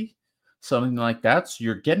 maybe something like that. So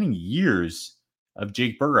you're getting years of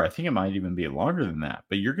Jake Berger. I think it might even be longer than that,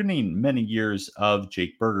 but you're getting many years of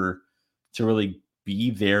Jake Berger to really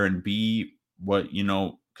be there and be what,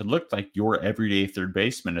 could look like your everyday third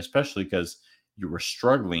baseman, especially because you were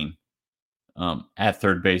struggling at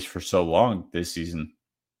third base for so long this season.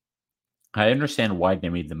 I understand why they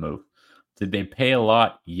made the move. Did they pay a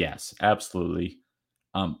lot? Yes, absolutely.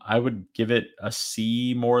 I would give it a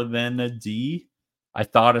C more than a D. I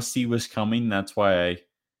thought a C was coming. That's why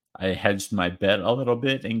I hedged my bet a little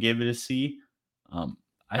bit and gave it a C. Um,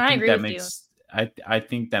 I I think agree that with you. makes I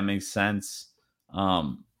think that makes sense.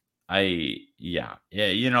 Yeah.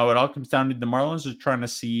 It all comes down to the Marlins are trying to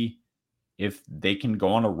see if they can go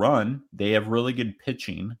on a run. They have really good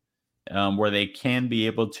pitching, where they can be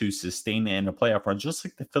able to sustain it in a playoff run, just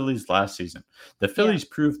like the Phillies last season. The Yeah. Phillies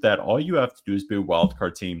proved that all you have to do is be a wild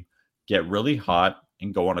card team, get really hot,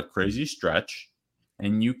 and go on a crazy stretch,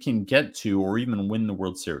 and you can get to or even win the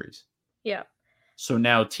World Series. Yeah. So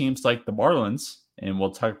now teams like the Marlins, and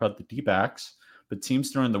we'll talk about the D-backs, but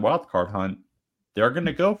teams during the wild card hunt, they're going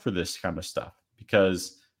to go for this kind of stuff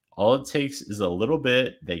because all it takes is a little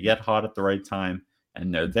bit. They get hot at the right time,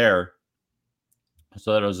 and they're there.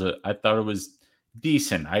 So I thought it was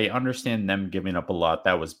decent. I understand them giving up a lot.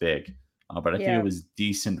 That was big, but I think it Yeah. was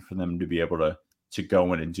decent for them to be able to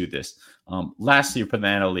go in and do this. Lastly, for the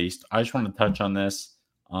NL East, I just want to touch on this.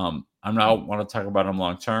 I'm not want to talk about them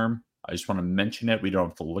long term. I just want to mention it. We don't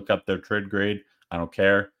have to look up their trade grade. I don't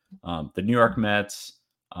care. The New York Mets,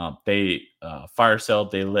 they fire sale.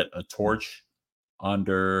 They lit a torch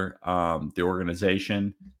under the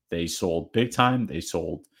organization. They sold big time. They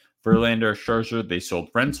sold Verlander, Scherzer. They sold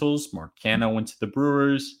rentals. Mark Canha went to the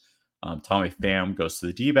Brewers. Tommy Pham goes to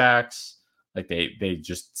the D-backs. Like they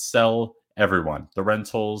just sell everyone. The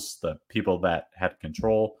rentals, the people that had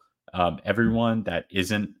control, everyone that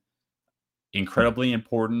isn't incredibly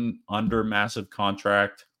important under massive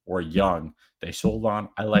contract or young. They sold on.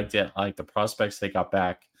 I liked it. I like the prospects they got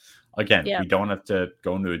back. Again, Yeah. we don't have to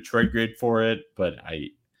go into a trade grid for it, but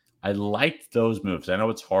I liked those moves. I know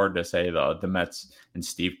it's hard to say the Mets and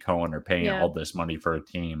Steve Cohen are paying Yeah. all this money for a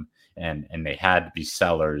team, and they had to be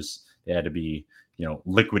sellers. They had to be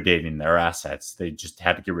liquidating their assets. They just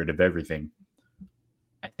had to get rid of everything.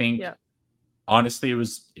 I think Yeah. honestly, it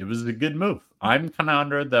was a good move. I'm kind of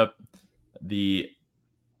under the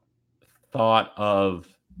thought of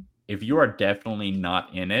if you are definitely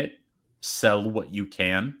not in it, sell what you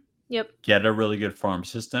can, Yep. get a really good farm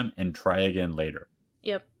system, and try again later.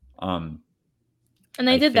 Yep. Um, And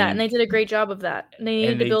they I did that, and they think, did a great job of that. And they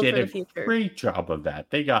needed and to they build did for a the future. great job of that.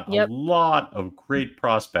 They got a Yep. lot of great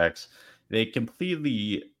prospects. They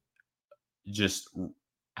completely just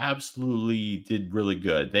absolutely did really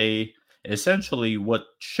good. They essentially what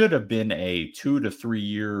should have been a 2 to 3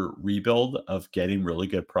 year rebuild of getting really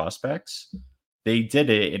good prospects. They did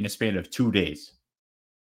it in a span of 2 days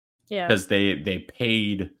Yeah. because they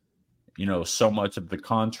paid so much of the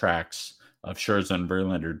contracts of Scherzer and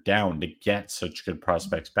Verlander down to get such good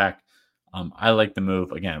prospects back. I like the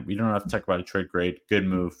move. Again, we don't have to talk about a trade grade. Good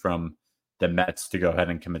move from the Mets to go ahead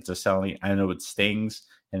and commit to selling. I know it stings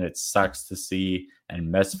and it sucks to see,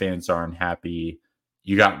 and Mets fans aren't happy.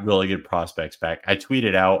 You got really good prospects back. I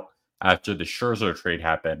tweeted out after the Scherzer trade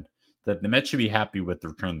happened that the Mets should be happy with the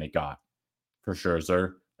return they got for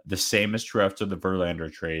Scherzer. The same is true after the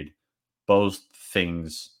Verlander trade. Both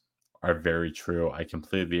things are very true. I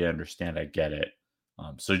completely understand. I get it.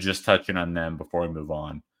 So just touching on them before we move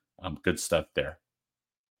on. Good stuff there.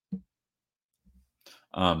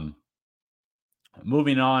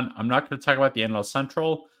 Moving on, I'm not going to talk about the NL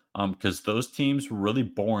Central because those teams were really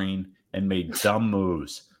boring and made dumb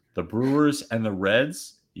moves. The Brewers and the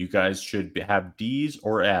Reds, you guys should have D's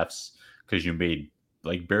or F's because you made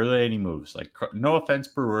like barely any moves. Like, no offense,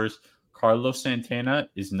 Brewers, Carlos Santana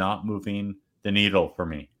is not moving the needle for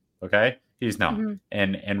me. Okay, he's not. Mm-hmm.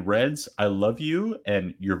 And Reds, I love you,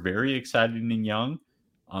 and you're very exciting and young.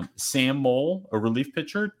 Sam Mole, a relief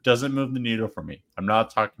pitcher, doesn't move the needle for me. I'm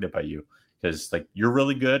not talking about you because like you're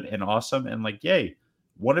really good and awesome, and like yay,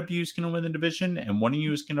 one of you is going to win the division, and one of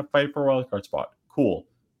you is going to fight for a wild card spot. Cool.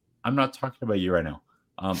 I'm not talking about you right now.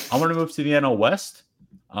 I'm going to move to the NL West.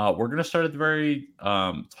 We're going to start at the very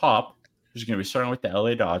top. We're going to be starting with the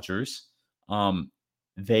LA Dodgers.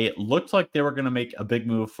 They looked like they were going to make a big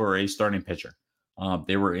move for a starting pitcher.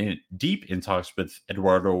 They were deep in talks with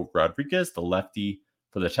Eduardo Rodriguez, the lefty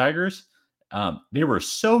for the Tigers. They were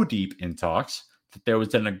so deep in talks that there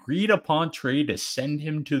was an agreed upon trade to send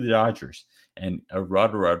him to the Dodgers. And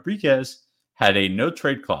Eduardo Rodriguez had a no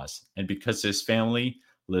trade clause. And because his family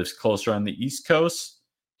lives closer on the East Coast,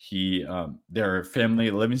 their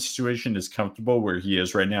family living situation is comfortable where he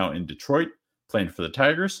is right now in Detroit playing for the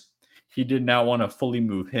Tigers. He did not want to fully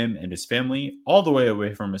move him and his family all the way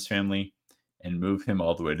away from his family and move him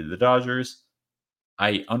all the way to the Dodgers.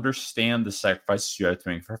 I understand the sacrifices you have to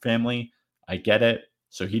make for family. I get it.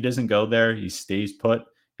 So he doesn't go there. He stays put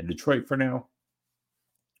in Detroit for now.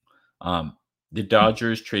 The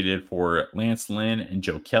Dodgers traded for Lance Lynn and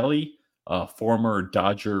Joe Kelly. Former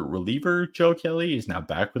Dodger reliever Joe Kelly is now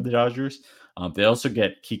back with the Dodgers. They also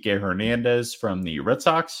get Kike Hernandez from the Red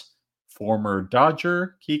Sox. Former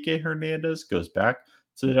Dodger Kike Hernandez goes back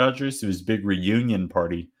to the Dodgers. It was a big reunion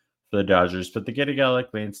party for the Dodgers, but they get a guy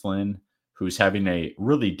like Lance Lynn, who's having a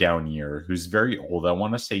really down year, who's very old. I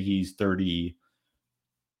want to say he's 35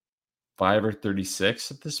 or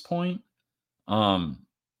 36 at this point.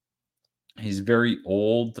 He's very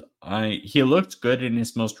old. He looked good in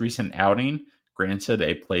his most recent outing. Granted,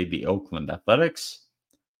 they played the Oakland Athletics.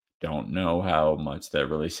 Don't know how much that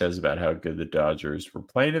really says about how good the Dodgers were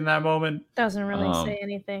playing in that moment. Doesn't really say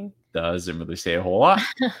anything. Doesn't really say a whole lot.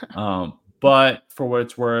 But for what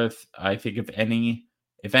it's worth, I think if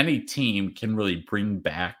any team can really bring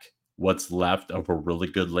back what's left of a really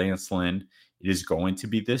good Lance Lynn, it is going to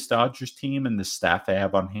be this Dodgers team and the staff they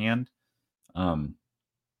have on hand.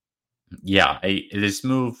 This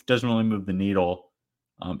move doesn't really move the needle.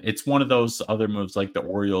 It's one of those other moves like the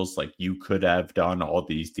Orioles, like you could have done all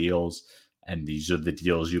these deals and these are the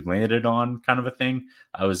deals you landed on kind of a thing.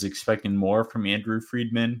 I was expecting more from Andrew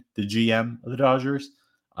Friedman, the GM of the Dodgers.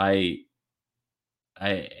 And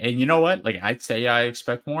you know what? Like I'd say I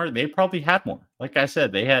expect more. They probably had more. Like I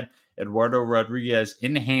said, they had Eduardo Rodriguez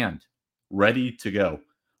in hand, ready to go.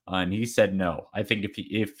 And he said no. I think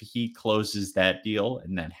if he closes that deal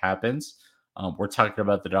and that happens, we're talking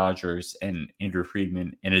about the Dodgers and Andrew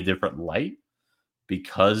Friedman in a different light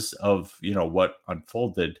because of what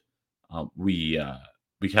unfolded. We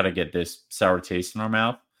kind of get this sour taste in our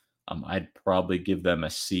mouth. I'd probably give them a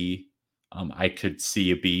C. I could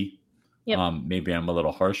see a B. Yep. Maybe I'm a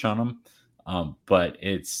little harsh on them. But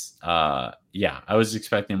it's I was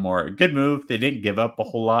expecting more. A good move. They didn't give up a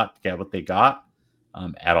whole lot to get what they got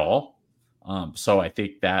at all. So I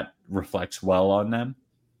think that reflects well on them.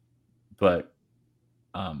 But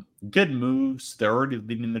good moves. They're already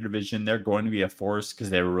leading the division. They're going to be a force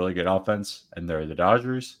because they have a really good offense, and they're the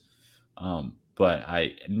Dodgers. But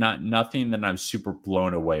nothing that I'm super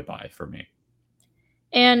blown away by for me.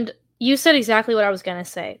 And you said exactly what I was going to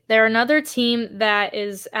say. They're another team that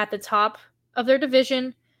is at the top of their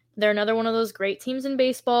division. They're another one of those great teams in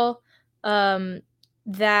baseball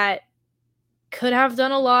that could have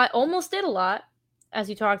done a lot, almost did a lot, as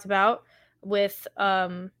you talked about with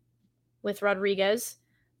Rodriguez.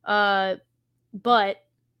 But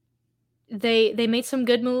they made some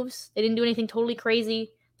good moves. They didn't do anything totally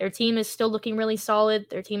crazy. Their team is still looking really solid.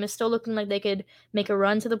 Their team is still looking like they could make a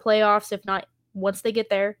run to the playoffs, if not once they get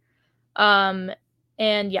there.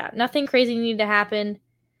 Nothing crazy needed to happen.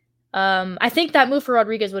 I think that move for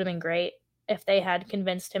Rodriguez would have been great if they had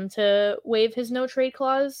convinced him to waive his no trade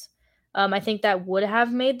clause. I think that would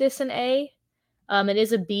have made this an A. It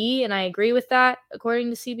is a B, and I agree with that, according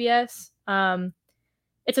to CBS.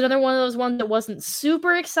 It's another one of those ones that wasn't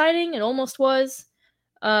super exciting. It almost was.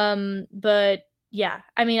 But yeah,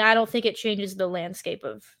 I mean, I don't think it changes the landscape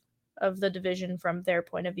of the division from their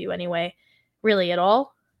point of view anyway, really at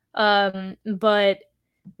all. But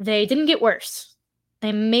they didn't get worse.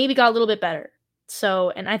 They maybe got a little bit better. So,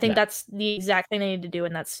 and I think that's the exact thing they need to do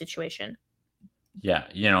in that situation. Yeah,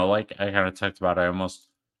 like I kind of talked about, I almost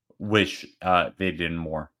wish they did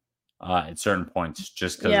more at certain points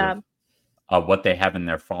just because of what they have in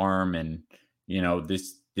their farm. And,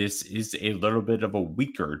 this is a little bit of a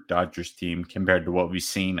weaker Dodgers team compared to what we've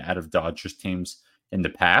seen out of Dodgers teams in the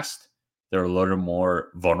past. They're a little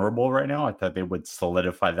more vulnerable right now. I thought they would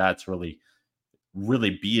solidify that to really,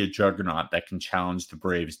 really be a juggernaut that can challenge the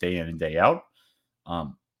Braves day in and day out.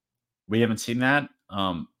 We haven't seen that.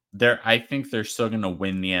 I think they're still going to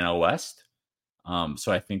win the NL West.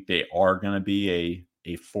 So I think they are going to be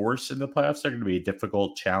a force in the playoffs. They're going to be a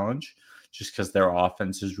difficult challenge just because their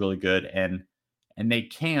offense is really good and they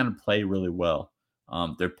can play really well.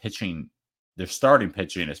 Their starting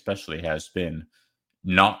pitching especially has been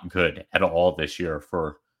not good at all this year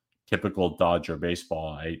for typical Dodger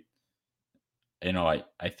baseball. I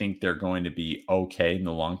think they're going to be okay in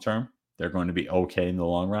the long term. They're going to be okay in the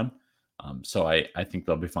long run. So I think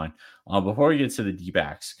they'll be fine. Before we get to the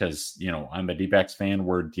D-backs, because, I'm a D-backs fan.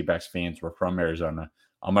 We're D-backs fans. We're from Arizona.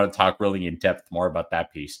 I'm going to talk really in depth more about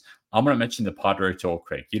that piece. I'm going to mention the Padres real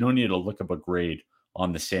quick. You don't need to look up a grade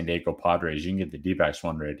on the San Diego Padres. You can get the D-backs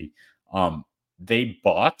one ready. They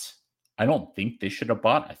bought. I don't think they should have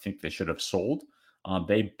bought. I think they should have sold.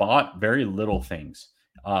 They bought very little things.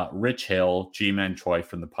 Rich Hill, G-Man Choi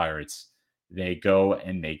from the Pirates. They go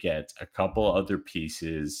and they get a couple other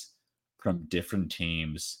pieces from different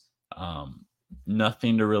teams.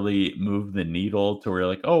 Nothing to really move the needle to where you're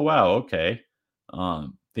like, oh, wow, okay.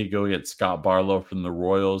 they go get Scott Barlow from the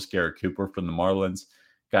Royals, Garrett Cooper from the Marlins,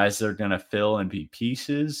 guys that are going to fill and be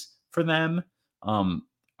pieces for them.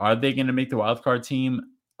 Are they going to make the wild card team?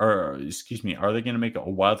 Or excuse me, are they going to make a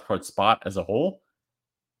wild card spot as a whole?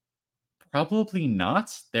 Probably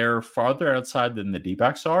not. They're farther outside than the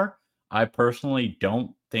D-backs are. I personally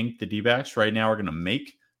don't think the D-backs right now are going to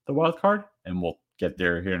make the wild card, and we'll get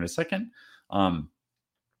there here in a second.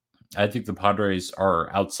 I think the Padres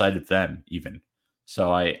are outside of them even.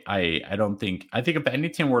 So I don't think, I think if any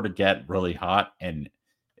team were to get really hot and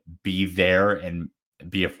be there and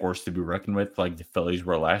be a force to be reckoned with like the Phillies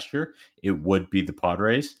were last year, it would be the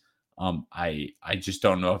Padres. I just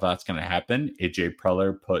don't know if that's going to happen. AJ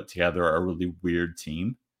Preller put together a really weird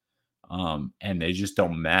team, and they just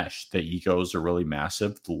don't mesh. The egos are really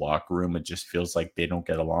massive. The locker room, it just feels like they don't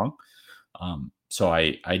get along. So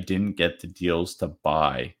I didn't get the deals to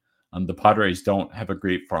buy. The Padres don't have a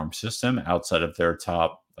great farm system outside of their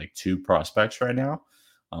top like 2 prospects right now.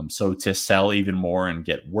 So to sell even more and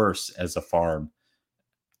get worse as a farm,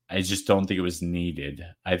 I just don't think it was needed.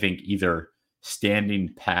 I think either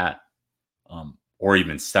standing pat or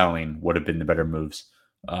even selling would have been the better moves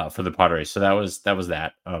for the Padres. So that was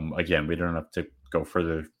that. Again, we don't have to go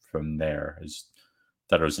further from there. I just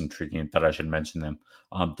thought it was intriguing. Thought I should mention them.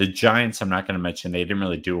 The Giants, I'm not going to mention. They didn't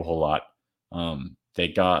really do a whole lot. They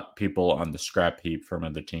got people on the scrap heap from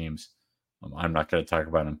other teams. I'm not going to talk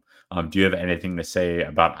about them. Do you have anything to say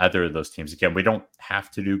about either of those teams? Again, we don't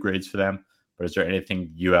have to do grades for them, but is there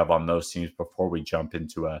anything you have on those teams before we jump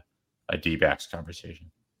into a D-backs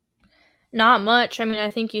conversation? Not much. I mean, I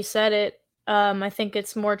think you said it. I think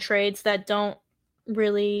it's more trades that don't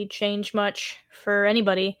really change much for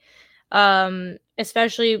anybody.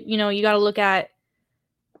 Especially, you got to look at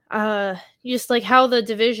just like how the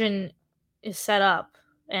division is set up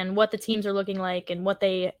and what the teams are looking like and what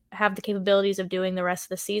they have the capabilities of doing the rest of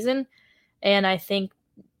the season. And I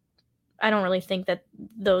don't really think that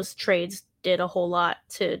those trades did a whole lot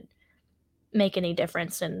to make any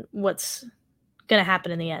difference in what's going to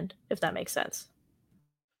happen in the end, if that makes sense.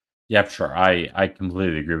 Yeah, sure. I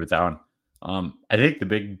completely agree with that one. I think the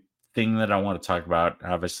big thing that I want to talk about,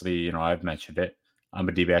 obviously, I've mentioned it. I'm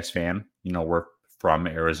a D-backs fan. We're from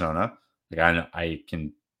Arizona. Like I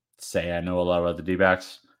can say I know a lot about the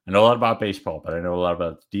D-backs. I know a lot about baseball, but I know a lot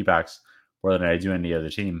about the D-backs more than I do any other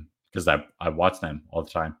team because I watch them all the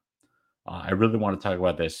time. I really want to talk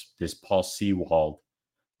about this Paul Sewald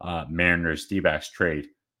Mariners D-backs trade.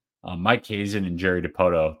 Mike Hazen and Jerry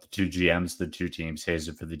Dipoto, the 2 GMs, the 2 teams,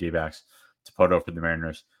 Hazen for the D-backs, Dipoto for the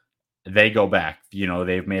Mariners. They go back.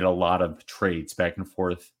 They've made a lot of trades back and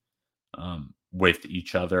forth with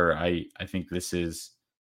each other. I think this is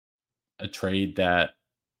a trade that,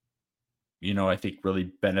 I think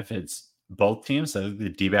really benefits both teams. I think the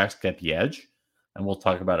D-backs get the edge, and we'll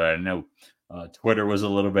talk about it. I know Twitter was a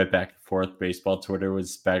little bit back and forth. Baseball Twitter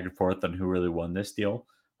was back and forth on who really won this deal.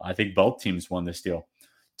 I think both teams won this deal.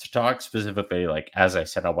 To talk specifically, like as I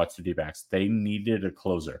said, I watched the D-backs. They needed a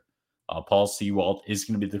closer. Paul Sewald is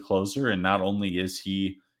going to be the closer, and not only is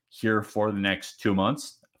he here for the next 2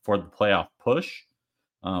 months for the playoff push,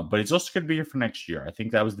 but he's also going to be here for next year. I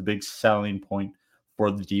think that was the big selling point for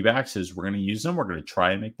the D-backs is we're going to use them. We're going to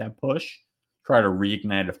try and make that push, try to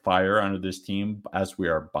reignite a fire under this team as we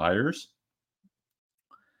are buyers.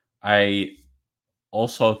 I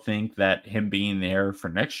also think that him being there for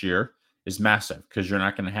next year is massive because you're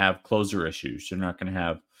not going to have closer issues. You're not going to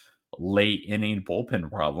have late inning bullpen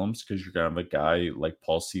problems because you're going to have a guy like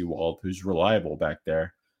Paul Sewald who's reliable back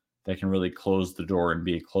there that can really close the door and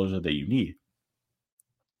be a closer that you need.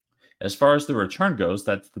 As far as the return goes,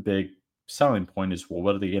 that's the big selling point is, well,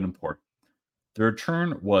 what are they getting for? The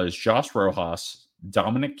return was Josh Rojas,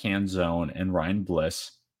 Dominic Canzone, and Ryan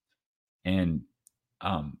Bliss. And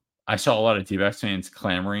I saw a lot of D-backs fans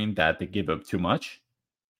clamoring that they give up too much.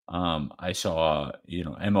 I saw,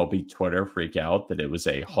 MLB Twitter freak out that it was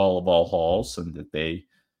a haul of all hauls and that they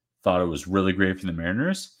thought it was really great for the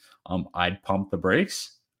Mariners. I'd pump the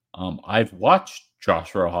brakes. I've watched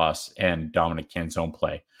Josh Rojas and Dominic Canzone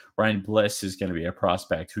play. Ryan Bliss is going to be a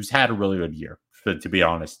prospect who's had a really good year. But to be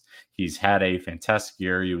honest, he's had a fantastic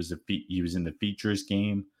year. He was in the features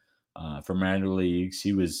game for minor leagues.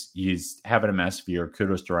 He's having a massive year.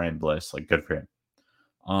 Kudos to Ryan Bliss. Like, good for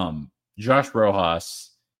him. Josh Rojas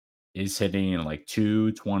is hitting like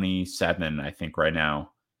 227, I think, right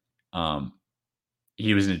now.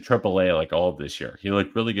 He was in AAA like all of this year. He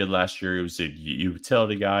looked really good last year. He was a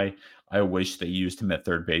utility guy. I wish they used him at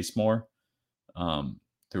third base more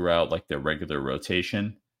throughout like their regular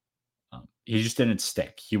rotation. He just didn't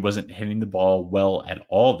stick. He wasn't hitting the ball well at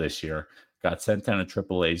all this year. got sent down to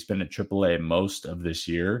AAA. He's been at AAA most of this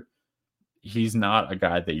year. He's not a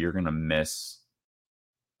guy that you're going to miss.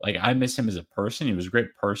 Like, I miss him as a person. He was a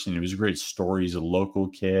great person. He was a great story. He's a local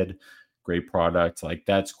kid, great product. Like,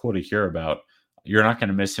 that's cool to hear about. You're not going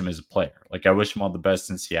to miss him as a player. Like, I wish him all the best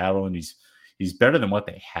in Seattle, and he's better than what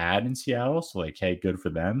they had in Seattle. So, like, hey, good for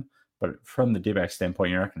them. But from the D-back standpoint,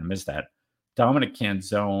 you're not going to miss that. Dominic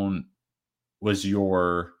Canzone was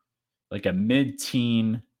your like a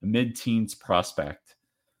mid-teens prospect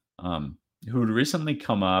who had recently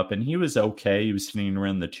come up, and he was okay. He was sitting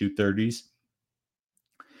around the 230s.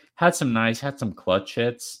 Had some clutch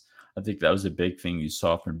hits. I think that was a big thing you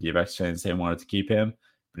saw from D-backs fans. They wanted to keep him,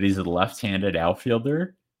 but he's a left-handed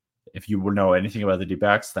outfielder. If you know anything about the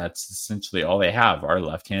D-backs, that's essentially all they have are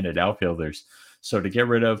left-handed outfielders. So to get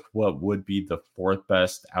rid of what would be the fourth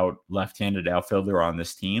best left-handed outfielder on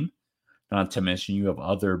this team, not to mention you have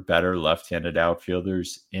other better left-handed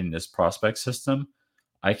outfielders in this prospect system,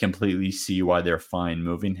 I completely see why they're fine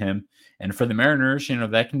moving him. And for the Mariners,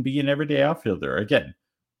 that can be an everyday outfielder. Again,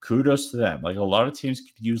 kudos to them. Like, a lot of teams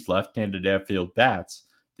could use left-handed outfield bats.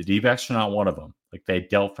 The D-backs are not one of them. Like, they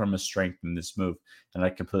dealt from a strength in this move, and I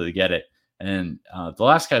completely get it. And the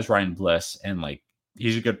last guy is Ryan Bliss, and like,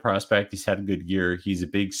 he's a good prospect. He's had a good year. He's a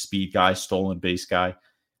big speed guy, stolen base guy.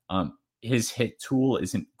 His hit tool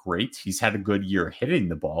isn't great. He's had a good year hitting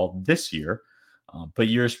the ball this year, but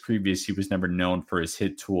years previous, he was never known for his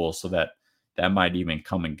hit tool, so that might even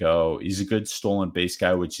come and go. He's a good stolen base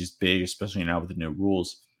guy, which is big, especially now with the new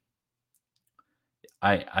rules.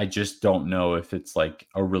 I just don't know if it's like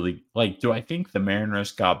a really, like, do I think the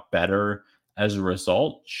Mariners got better as a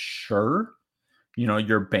result? Sure.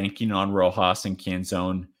 You're banking on Rojas and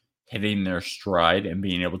Canzone hitting their stride and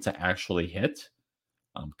being able to actually hit.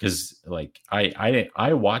 Because like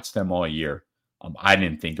I watched them all year. I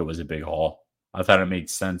didn't think it was a big haul. I thought it made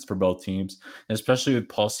sense for both teams, especially with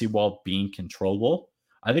Paul Sewald being controllable.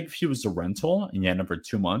 I think if he was a rental and you had him for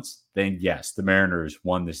 2 months, then yes, the Mariners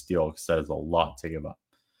won this deal because that is a lot to give up.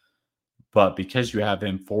 But because you have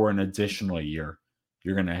him for an additional year,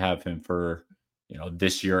 you're going to have him for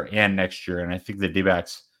this year and next year. And I think the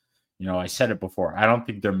D-backs, I said it before, I don't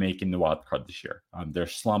think they're making the wild card this year. They're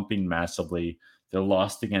slumping massively. They're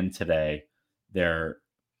lost again today. Their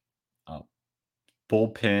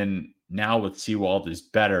bullpen now with Sewald is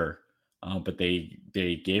better, but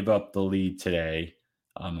they gave up the lead today,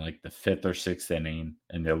 like the 5th or 6th inning,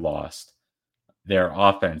 and they lost. Their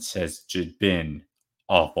offense has just been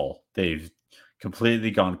awful. They've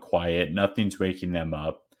completely gone quiet. Nothing's waking them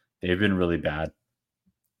up. They've been really bad.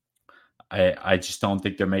 I just don't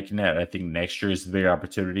think they're making it. I think next year is the big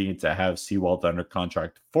opportunity to have Sewald under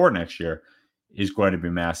contract for next year is going to be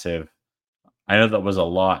massive. I know that was a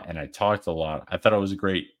lot, and I talked a lot. I thought it was a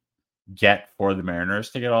great get for the Mariners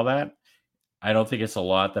to get all that. I don't think it's a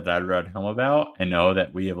lot that I'd read home about. I know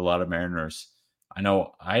that we have a lot of Mariners. I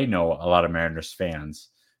know a lot of Mariners fans.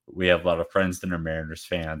 We have a lot of friends that are Mariners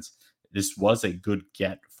fans. This was a good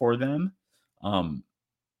get for them.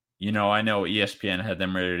 I know ESPN had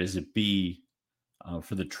them rated as a B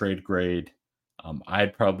for the trade grade.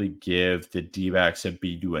 I'd probably give the D-backs a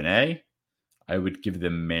B to an A. I would give the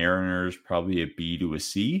Mariners probably a B to a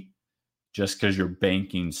C, just because you're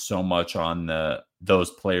banking so much on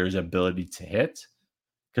those players' ability to hit.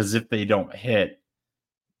 Because if they don't hit,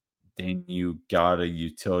 then you got a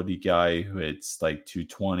utility guy who hits like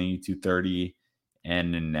 220, 230,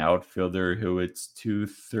 and an outfielder who hits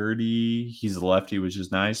 230. He's a lefty, which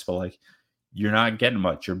is nice, but like, you're not getting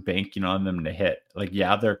much. You're banking on them to hit. Like,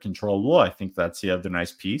 yeah, they're controllable. I think that's the other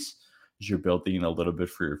nice piece. You're building a little bit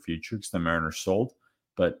for your future because the Mariners sold.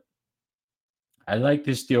 But I like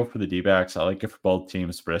this deal for the D-backs. I like it for both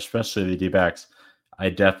teams, but especially the D-backs. I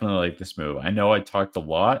definitely like this move. I know I talked a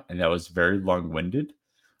lot, and that was very long-winded.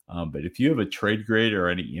 But if you have a trade grade or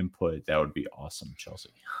any input, that would be awesome,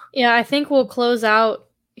 Chelsea. Yeah, I think we'll close out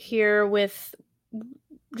here with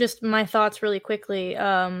just my thoughts really quickly,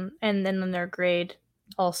 and then their grade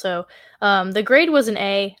also. The grade was an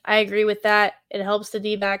A. I agree with that. It helps the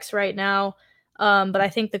D-backs right now. But I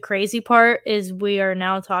think the crazy part is we are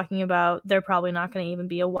now talking about they're probably not going to even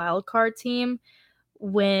be a wild card team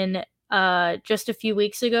when just a few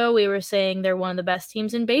weeks ago we were saying they're one of the best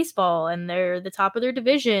teams in baseball and they're the top of their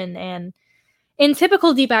division. And in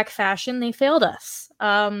typical D-back fashion, they failed us.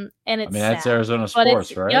 And it's that's sad, Arizona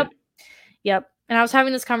sports, right? Yep. And I was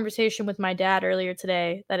having this conversation with my dad earlier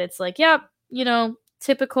today that it's like, yep,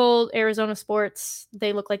 typical Arizona sports.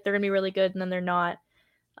 They look like they're going to be really good, and then they're not.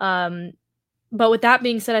 But with that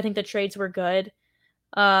being said, I think the trades were good.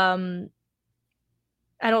 I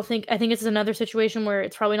think it's another situation where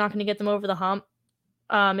it's probably not going to get them over the hump.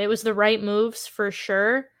 It was the right moves for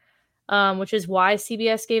sure, which is why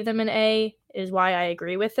CBS gave them an A, is why I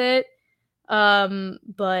agree with it.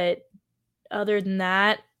 But other than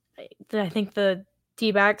that, I think the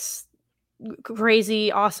D-backs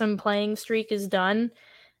crazy awesome playing streak is done,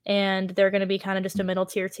 and they're going to be kind of just a middle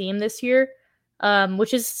tier team this year,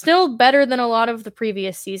 which is still better than a lot of the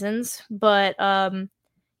previous seasons. But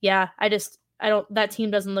yeah, that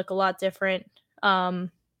team doesn't look a lot different.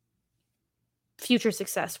 Future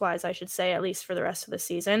success wise, I should say, at least for the rest of the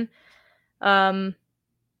season. And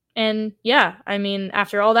yeah, I mean,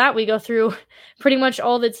 after all that, we go through pretty much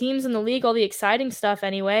all the teams in the league, all the exciting stuff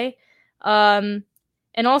anyway.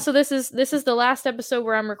 And also this is the last episode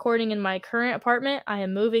where I'm recording in my current apartment. I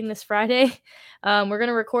am moving this Friday. We're going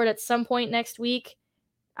to record at some point next week.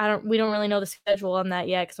 We don't really know the schedule on that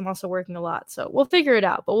yet because I'm also working a lot. So we'll figure it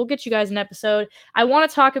out, but we'll get you guys an episode. I want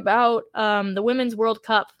to talk about the Women's World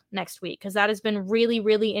Cup next week because that has been really,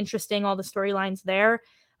 really interesting, all the storylines there.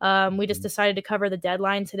 We just decided to cover the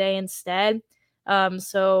deadline today instead.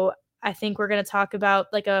 So I think we're going to talk about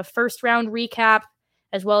like a first round recap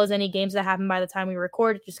as well as any games that happen by the time we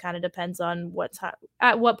record. It just kind of depends on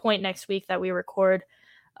at what point next week that we record.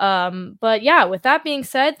 But yeah, with that being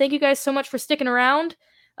said, thank you guys so much for sticking around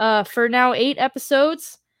for now 8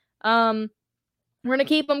 episodes. We're going to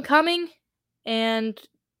keep them coming and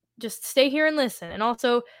just stay here and listen. And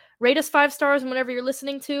also rate us 5 stars on whatever you're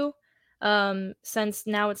listening to. Since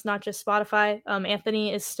now it's not just Spotify.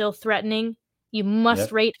 Anthony is still threatening. You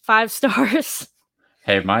must rate 5 stars.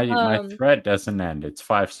 Hey, my threat doesn't end. It's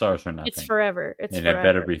 5 stars or nothing. It's forever. It's and forever. It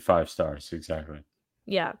better be 5 stars. Exactly.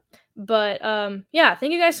 Yeah. But yeah,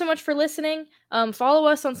 thank you guys so much for listening. Follow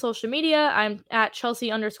us on social media. I'm at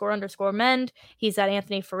Chelsea__Mend. He's at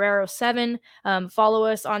Anthony Ferrero 7. Follow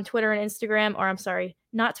us on Twitter and Instagram, or I'm sorry,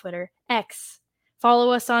 not Twitter, X.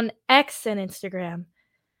 Follow us on X and Instagram.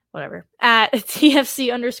 Whatever. At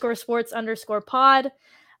TFC_sports_pod.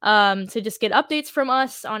 To just get updates from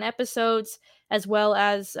us on episodes, as well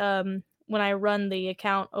as when I run the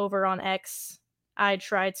account over on X, I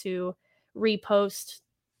try to repost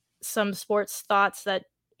some sports thoughts that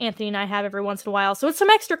Anthony and I have every once in a while. So it's some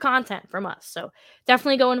extra content from us. So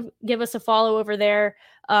definitely go and give us a follow over there.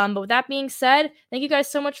 But with that being said, thank you guys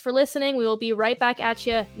so much for listening. We will be right back at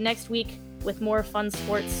you next week with more fun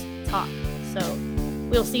sports talk. So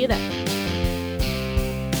we'll see you then.